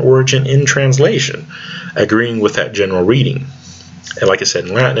 and even Origen in translation, agreeing with that general reading. And like I said,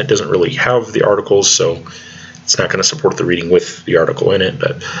 in Latin, it doesn't really have the articles, so it's not going to support the reading with the article in it,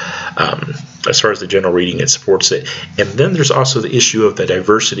 but as far as the general reading, it supports it. And then there's also the issue of the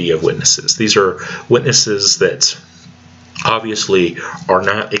diversity of witnesses. These are witnesses that obviously are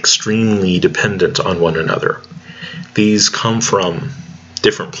not extremely dependent on one another. These come from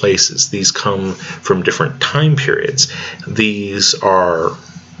different places. These come from different time periods. These are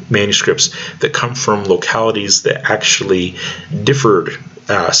manuscripts that come from localities that actually differed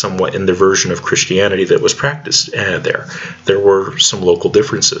somewhat in the version of Christianity that was practiced there. There were some local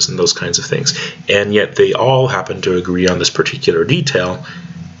differences and those kinds of things, and yet they all happen to agree on this particular detail.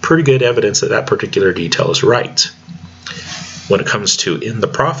 Pretty good evidence that that particular detail is right. When it comes to in the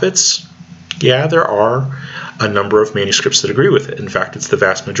prophets, yeah, there are a number of manuscripts that agree with it. In fact, it's the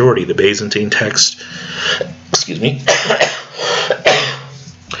vast majority. The Byzantine text, excuse me,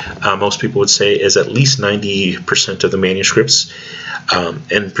 most people would say is at least 90% of the manuscripts,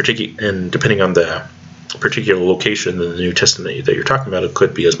 and depending on the particular location in the New Testament that you're talking about, it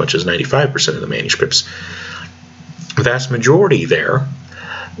could be as much as 95% of the manuscripts. Vast majority there,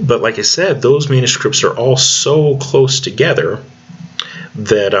 but like I said, those manuscripts are all so close together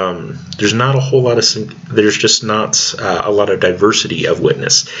that there's not a whole lot of, there's just not a lot of diversity of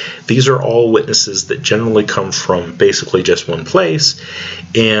witness. These are all witnesses that generally come from basically just one place,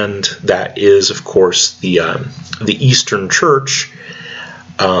 and that is, of course, the Eastern Church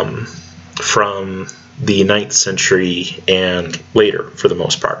from the 9th century and later, for the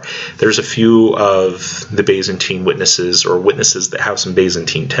most part. There's a few of the Byzantine witnesses, or witnesses that have some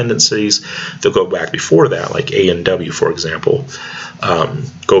Byzantine tendencies, that go back before that, like A and W, for example,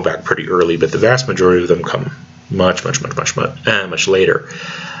 go back pretty early, but the vast majority of them come much later.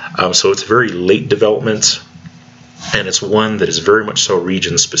 So it's a very late development. and it's one that is very much so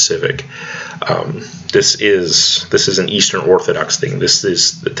region specific. This is an Eastern Orthodox thing. This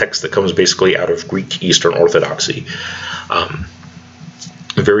is the text that comes basically out of Greek Eastern Orthodoxy.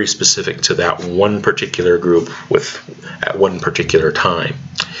 Very specific to that one particular group at one particular time.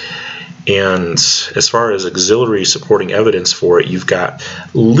 And as far as auxiliary supporting evidence for it, you've got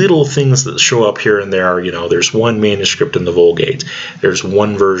little things that show up here and there. There's one manuscript in the Vulgate. There's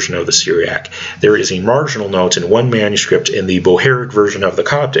one version of the Syriac. There is a marginal note in one manuscript in the Bohairic version of the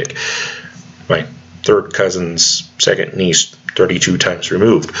Coptic. My third cousin's second niece, 32 times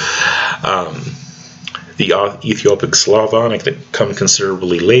removed. The Ethiopic Slavonic that come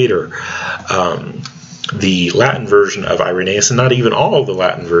considerably later. The Latin version of Irenaeus, and not even all of the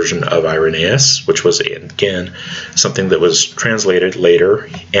Latin version of Irenaeus, which was, again, something that was translated later,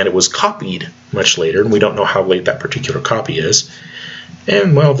 and it was copied much later, and we don't know how late that particular copy is.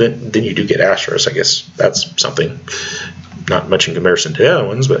 And, well, then you do get Ashtoreth. I guess that's something. Not much in comparison to the other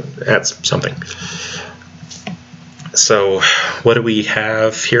ones, but that's something. So, what do we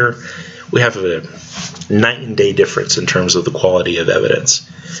have here? We have a night and day difference in terms of the quality of evidence.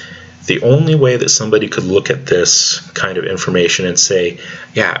 The only way that somebody could look at this kind of information and say,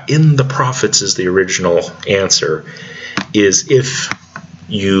 yeah, in the prophets is the original answer, is if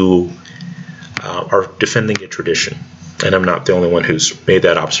you are defending a tradition. And I'm not the only one who's made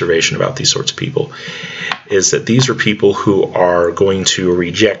that observation about these sorts of people, is that these are people who are going to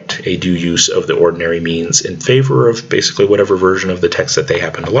reject a due use of the ordinary means in favor of basically whatever version of the text that they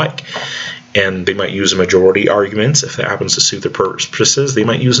happen to like. And they might use a majority argument if that happens to suit their purposes. They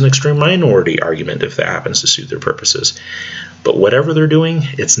might use an extreme minority argument if that happens to suit their purposes. But whatever they're doing,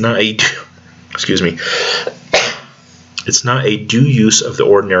 it's not a it's not a due use of the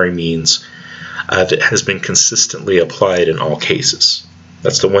ordinary means that has been consistently applied in all cases.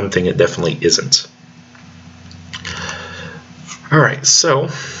 That's the one thing it definitely isn't. All right, so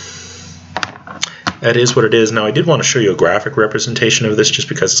that is what it is. Now, I did want to show you a graphic representation of this just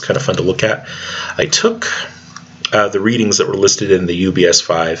because it's kind of fun to look at. I took the readings that were listed in the UBS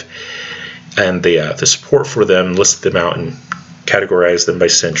 5 and the support for them, listed them out and categorized them by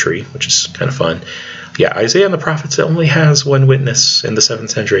century, which is kind of fun. Yeah, Isaiah and the Prophets only has one witness in the 7th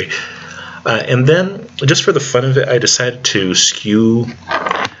century. And then, just for the fun of it, I decided to skew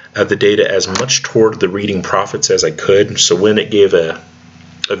the data as much toward the reading prophets as I could. So when it gave a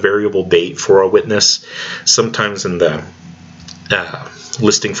variable date for a witness, sometimes in the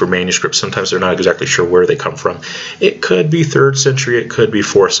listing for manuscripts, sometimes they're not exactly sure where they come from. It could be 3rd century, it could be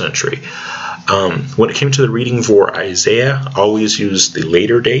 4th century. When it came to the reading for Isaiah, I always used the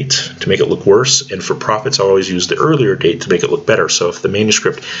later date to make it look worse, and for prophets, I always used the earlier date to make it look better. So if the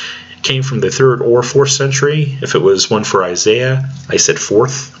manuscript came from the 3rd or 4th century, if it was one for Isaiah, I said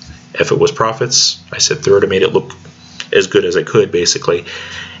 4th. If it was prophets, I said 3rd. I made it look as good as I could, basically.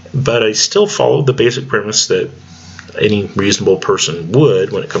 But I still followed the basic premise that any reasonable person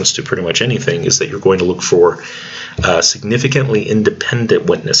would when it comes to pretty much anything, is that you're going to look for significantly independent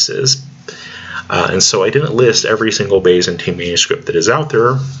witnesses. And so I didn't list every single Byzantine manuscript that is out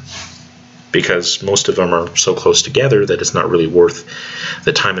there, because most of them are so close together that it's not really worth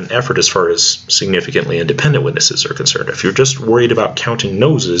the time and effort as far as significantly independent witnesses are concerned. If you're just worried about counting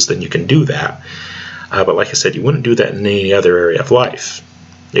noses, then you can do that. But like I said, you wouldn't do that in any other area of life.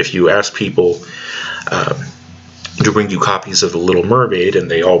 If you ask people to bring you copies of The Little Mermaid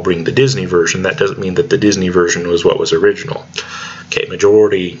and they all bring the Disney version, that doesn't mean that the Disney version was what was original. Okay,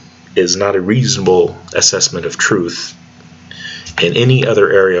 majority is not a reasonable assessment of truth. In any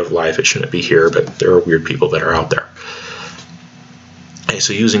other area of life, it shouldn't be here, but there are weird people that are out there. Okay,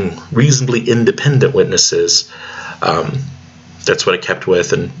 so using reasonably independent witnesses, that's what I kept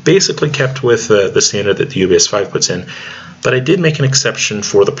with, and basically kept with the standard that the UBS 5 puts in. But I did make an exception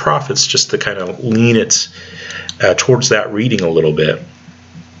for the prophets just to kind of lean it towards that reading a little bit.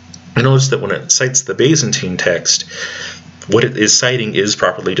 I noticed that when it cites the Byzantine text, what it is citing is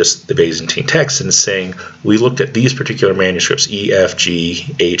properly just the Byzantine text, and it's saying we looked at these particular manuscripts, E, F,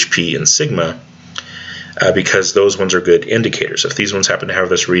 G, H, P, and Sigma, because those ones are good indicators. If these ones happen to have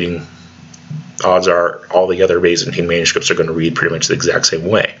this reading, odds are all the other Byzantine manuscripts are going to read pretty much the exact same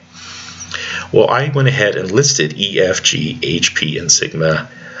way. Well, I went ahead and listed E, F, G, H, P, and Sigma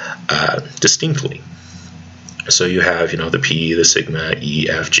distinctly. So you have, the P, the Sigma, E,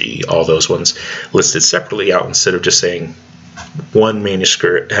 F, G, all those ones listed separately out instead of just saying one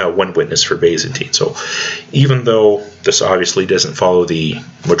manuscript, one witness for Byzantine. So even though this obviously doesn't follow the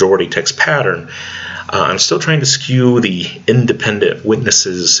majority text pattern, I'm still trying to skew the independent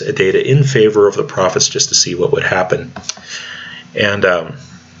witnesses data in favor of the prophets just to see what would happen. And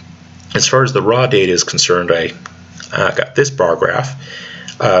as far as the raw data is concerned, I got this bar graph.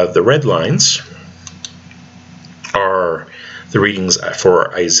 The red lines are the readings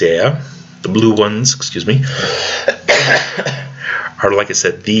for Isaiah. The blue ones, excuse me, are, like I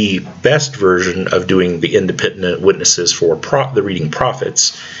said, the best version of doing the independent witnesses for the reading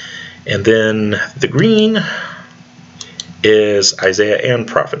prophets. And then the green is Isaiah and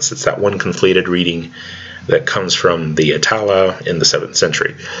prophets. It's that one conflated reading that comes from the Atala in the 7th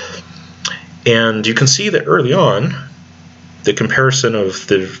century. And you can see that early on, the comparison of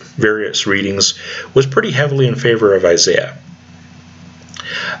the various readings was pretty heavily in favor of Isaiah.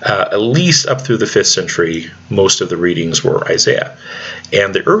 At least up through the 5th century, most of the readings were Isaiah.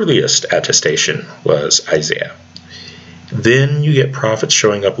 And the earliest attestation was Isaiah. Then you get prophets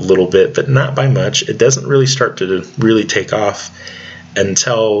showing up a little bit, but not by much. It doesn't really start to really take off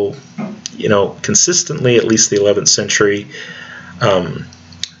until, consistently, at least the 11th century.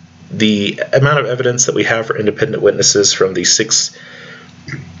 The amount of evidence that we have for independent witnesses from the 6th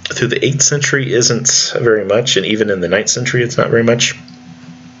through the 8th century isn't very much, and even in the 9th century it's not very much.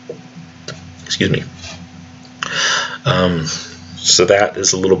 Excuse me. So that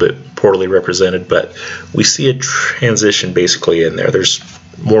is a little bit poorly represented, but we see a transition basically in there. There's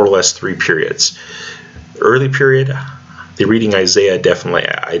more or less 3 periods. Early period, the reading Isaiah definitely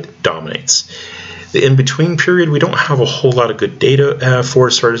dominates. The in-between period, we don't have a whole lot of good data for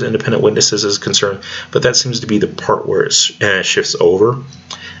as far as independent witnesses is concerned, but that seems to be the part where it shifts over.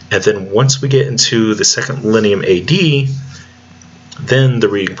 And then once we get into the 2nd millennium AD, then the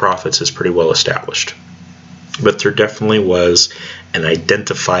reading prophets is pretty well established. But there definitely was an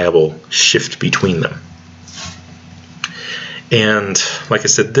identifiable shift between them. And like I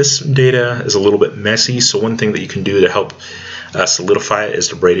said, this data is a little bit messy, so one thing that you can do to help solidify it is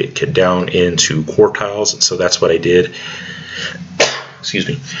to break it down into quartiles, and so that's what I did. Excuse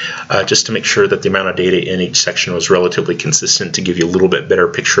me, just to make sure that the amount of data in each section was relatively consistent to give you a little bit better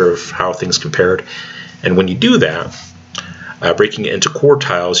picture of how things compared. And when you do that, breaking it into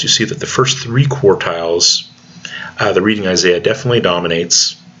quartiles, you see that the first 3 quartiles, the reading Isaiah definitely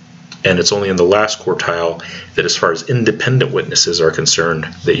dominates, and it's only in the last quartile that, as far as independent witnesses are concerned,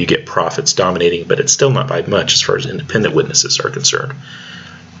 that you get prophets dominating, but it's still not by much as far as independent witnesses are concerned.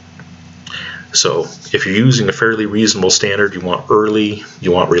 So if you're using a fairly reasonable standard, you want early,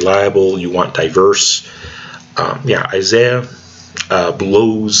 you want reliable, you want diverse, Isaiah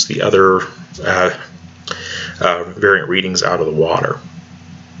blows the other variant readings out of the water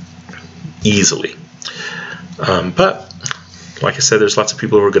easily. But like I said, there's lots of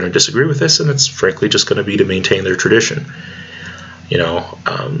people who are going to disagree with this, and it's frankly just going to be to maintain their tradition.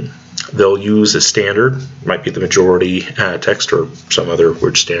 They'll use a standard, might be the majority text or some other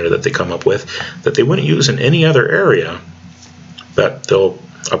word standard that they come up with, that they wouldn't use in any other area, but they'll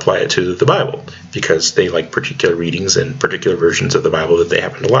apply it to the Bible because they like particular readings and particular versions of the Bible that they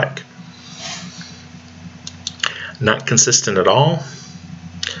happen to like. Not consistent at all,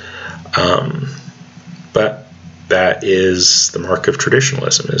 but that is the mark of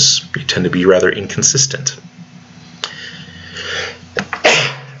traditionalism, is you tend to be rather inconsistent.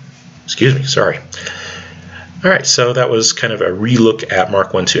 Excuse me, sorry. All right, so that was kind of a relook at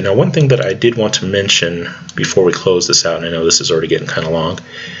Mark 1:2. Now, one thing that I did want to mention before we close this out, and I know this is already getting kind of long,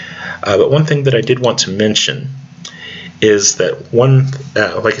 but one thing that I did want to mention is that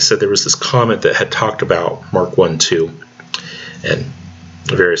like I said, there was this comment that had talked about Mark 1:2 and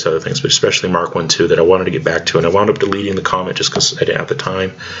various other things, but especially Mark 1:2 that I wanted to get back to, and I wound up deleting the comment just because I didn't have the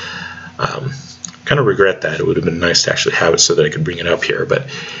time. Kind of regret that. It would have been nice to actually have it so that I could bring it up here, but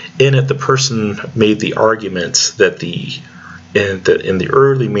in it the person made the argument that in the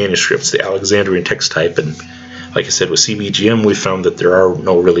early manuscripts, the Alexandrian text type, and like I said, with CBGM we found that there are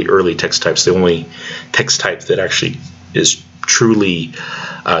no really early text types. The only text type that actually is truly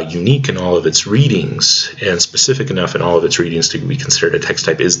unique in all of its readings and specific enough in all of its readings to be considered a text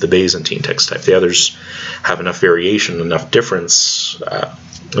type is the Byzantine text type. The others have enough variation, enough difference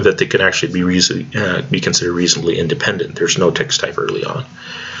that they can actually be considered reasonably independent. There's no text type early on.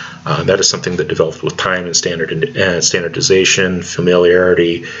 That is something that developed with time and standardization,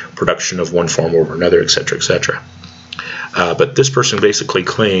 familiarity, production of one form over another, etc., etc. But this person basically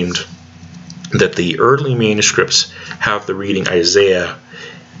claimed that the early manuscripts have the reading Isaiah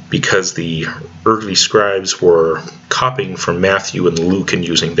because the early scribes were copying from Matthew and Luke and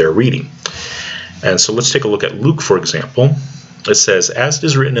using their reading. And so let's take a look at Luke, for example. It says, "As it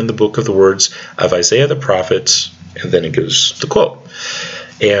is written in the book of the words of Isaiah the prophet," and then it gives the quote.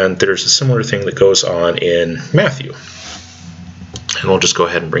 And there's a similar thing that goes on in Matthew. And we'll just go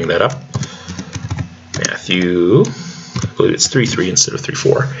ahead and bring that up. Matthew, believe it's 3:3 instead of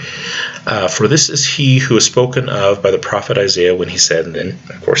 3:4. For this is he who is spoken of by the prophet Isaiah when he said, and then,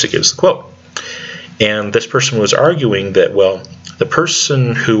 of course, it gives the quote. And this person was arguing that, well, the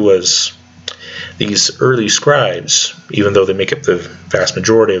person who was these early scribes, even though they make up the vast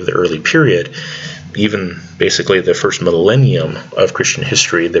majority of the early period, even basically the first millennium of Christian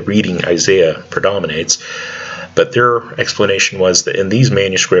history, the reading Isaiah predominates. But their explanation was that in these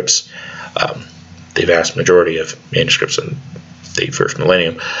manuscripts, the vast majority of manuscripts in the first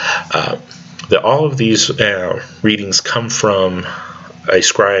millennium, that all of these readings come from a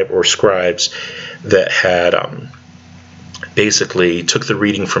scribe or scribes that had basically took the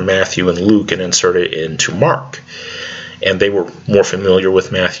reading from Matthew and Luke and inserted it into Mark. And they were more familiar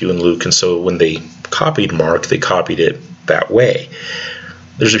with Matthew and Luke, and so when they copied Mark, they copied it that way.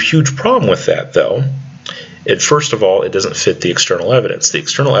 There's a huge problem with that, though. First of all, it doesn't fit the external evidence. The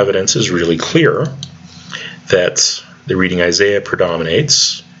external evidence is really clear that the reading Isaiah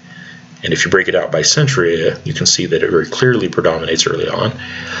predominates, and if you break it out by century, you can see that it very clearly predominates early on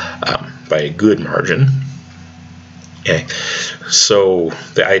by a good margin. Okay, so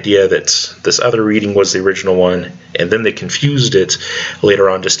the idea that this other reading was the original one, and then they confused it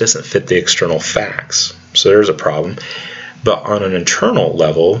later on, just doesn't fit the external facts. So there's a problem. But on an internal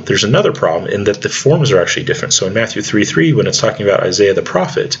level, there's another problem in that the forms are actually different. So in Matthew 3:3, when it's talking about Isaiah the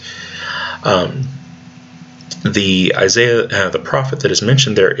prophet, the Isaiah the prophet that is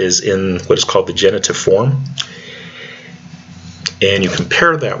mentioned there is in what is called the genitive form. And you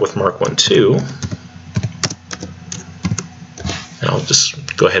compare that with Mark 1:2. And I'll just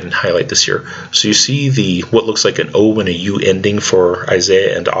go ahead and highlight this here. So you see what looks like an O and a U ending for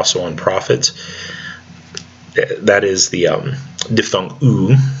Isaiah and also on prophet. That is the diphthong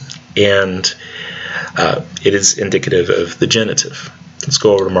U, and it is indicative of the genitive. Let's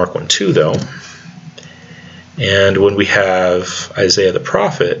go over to Mark 1:2 though. And when we have Isaiah the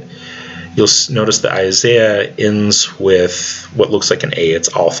prophet, you'll notice that Isaiah ends with what looks like an A, it's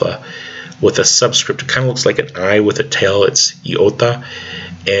alpha, with a subscript. It kind of looks like an I with a tail, it's iota.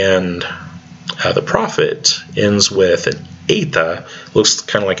 And the prophet ends with an eta, looks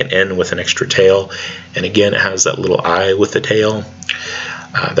kind of like an N with an extra tail. And again, it has that little I with the tail.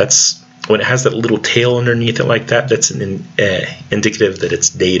 That's when it has that little tail underneath it like that, that's an indicative that it's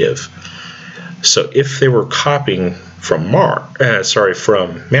dative. So if they were copying from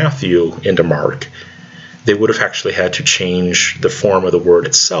from Matthew into Mark, they would have actually had to change the form of the word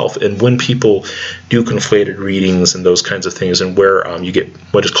itself. And when people do conflated readings and those kinds of things, and where you get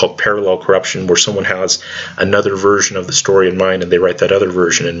what is called parallel corruption, where someone has another version of the story in mind and they write that other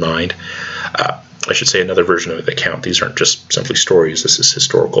version in mind, I should say another version of the account. These aren't just simply stories. This is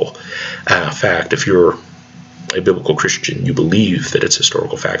historical fact. If you're a biblical Christian, you believe that it's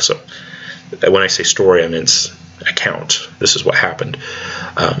historical fact. So when I say story, I mean it's account. This is what happened.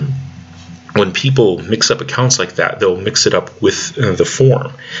 When people mix up accounts like that, they'll mix it up with the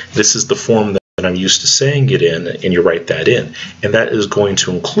form. This is the form that I'm used to saying it in, and you write that in. And that is going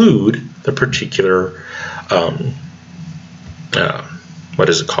to include the particular, what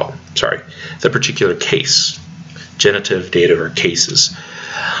is it called? Sorry, the particular case. Genitive, dative, or cases.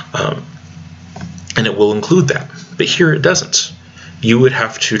 And it will include that. But here it doesn't. You would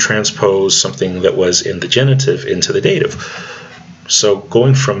have to transpose something that was in the genitive into the dative. So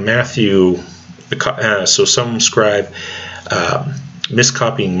going from Matthew, so some scribe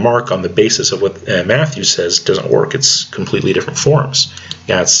miscopying Mark on the basis of what Matthew says doesn't work. It's completely different forms.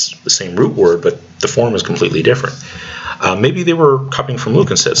 Yeah, it's the same root word, but the form is completely different. Maybe they were copying from Luke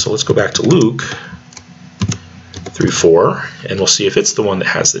instead. So let's go back to Luke 3:4, and we'll see if it's the one that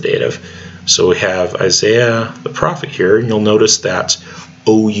has the dative. So we have Isaiah the prophet here, and you'll notice that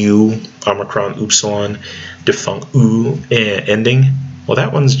OU, Omicron, Upsilon, diphthong U ending. Well,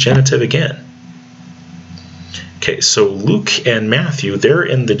 that one's genitive again. Okay, so Luke and Matthew, they're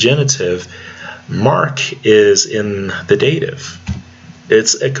in the genitive. Mark is in the dative.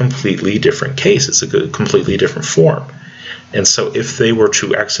 It's a completely different case. It's a completely different form. And so if they were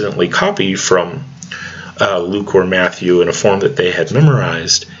to accidentally copy from Luke or Matthew in a form that they had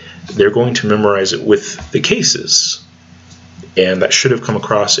memorized, they're going to memorize it with the cases. And that should have come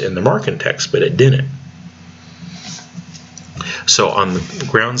across in the Markan text, but it didn't. So on the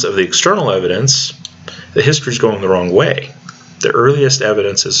grounds of the external evidence, the history is going the wrong way. The earliest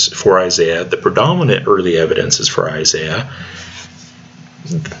evidence is for Isaiah. The predominant early evidence is for Isaiah.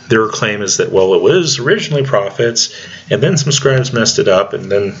 Their claim is that, well, it was originally prophets, and then some scribes messed it up,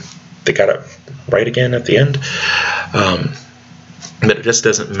 and then they got it right again at the end. But it just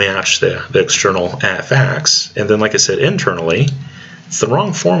doesn't match the external facts. And then, like I said, internally, it's the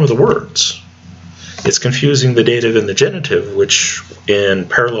wrong form of the words. It's confusing the dative and the genitive, which in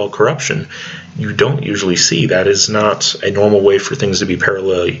parallel corruption you don't usually see. That is not a normal way for things to be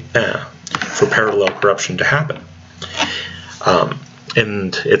parallel corruption to happen.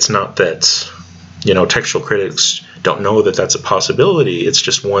 And it's not that, you know, textual critics don't know that that's a possibility. It's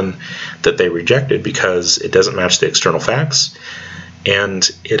just one that they rejected because it doesn't match the external facts, and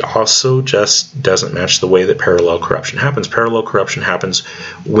it also just doesn't match the way that parallel corruption happens. Parallel corruption happens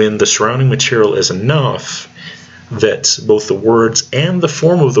when the surrounding material is enough that both the words and the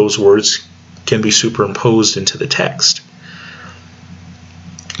form of those words can be superimposed into the text.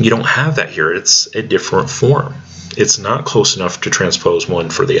 You don't have that here. It's a different form. It's not close enough to transpose one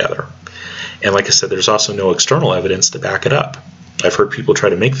for the other. And like I said, there's also no external evidence to back it up. I've heard people try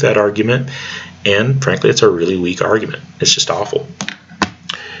to make that argument, and frankly, it's a really weak argument. It's just awful.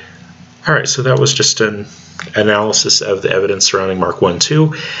 All right, so that was just an analysis of the evidence surrounding Mark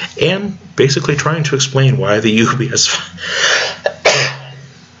 1:2, and basically trying to explain why the UBS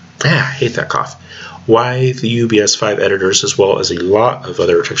I hate that cough. Why the UBS 5 editors, as well as a lot of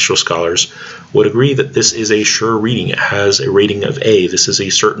other textual scholars, would agree that this is a sure reading. It has a rating of A. This is a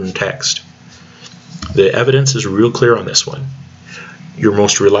certain text. The evidence is real clear on this one. Your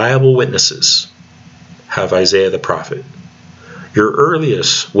most reliable witnesses have Isaiah the prophet. Your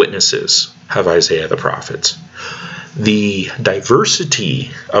earliest witnesses have Isaiah the prophet. The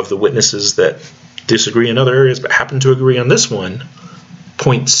diversity of the witnesses that disagree in other areas but happen to agree on this one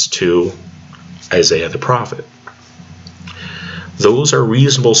points to Isaiah the prophet. Those are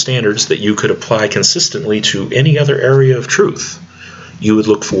reasonable standards that you could apply consistently to any other area of truth. You would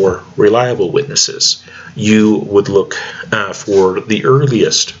look for reliable witnesses. You would look for the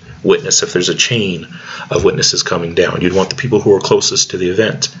earliest witness if there's a chain of witnesses coming down. You'd want the people who are closest to the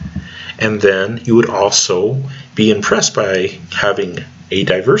event. And then you would also be impressed by having a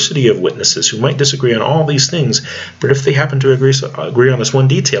diversity of witnesses who might disagree on all these things, but if they happen to agree on this one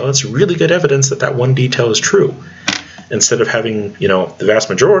detail, it's really good evidence that that one detail is true. Instead of having, you know, the vast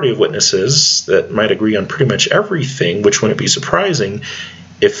majority of witnesses that might agree on pretty much everything, which wouldn't be surprising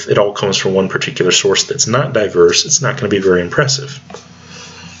if it all comes from one particular source that's not diverse, it's not going to be very impressive.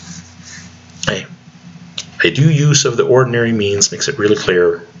 A due use of the ordinary means makes it really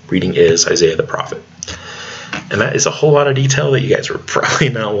clear reading is Isaiah the prophet. And that is a whole lot of detail that you guys were probably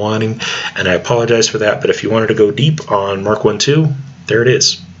not wanting, and I apologize for that, but if you wanted to go deep on Mark 1:2, there it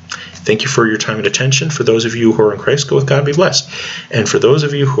is. Thank you for your time and attention. For those of you who are in Christ, go with God, be blessed. And for those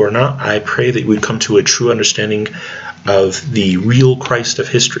of you who are not, I pray that you would come to a true understanding of the real Christ of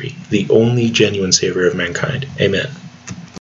history, the only genuine Savior of mankind. Amen.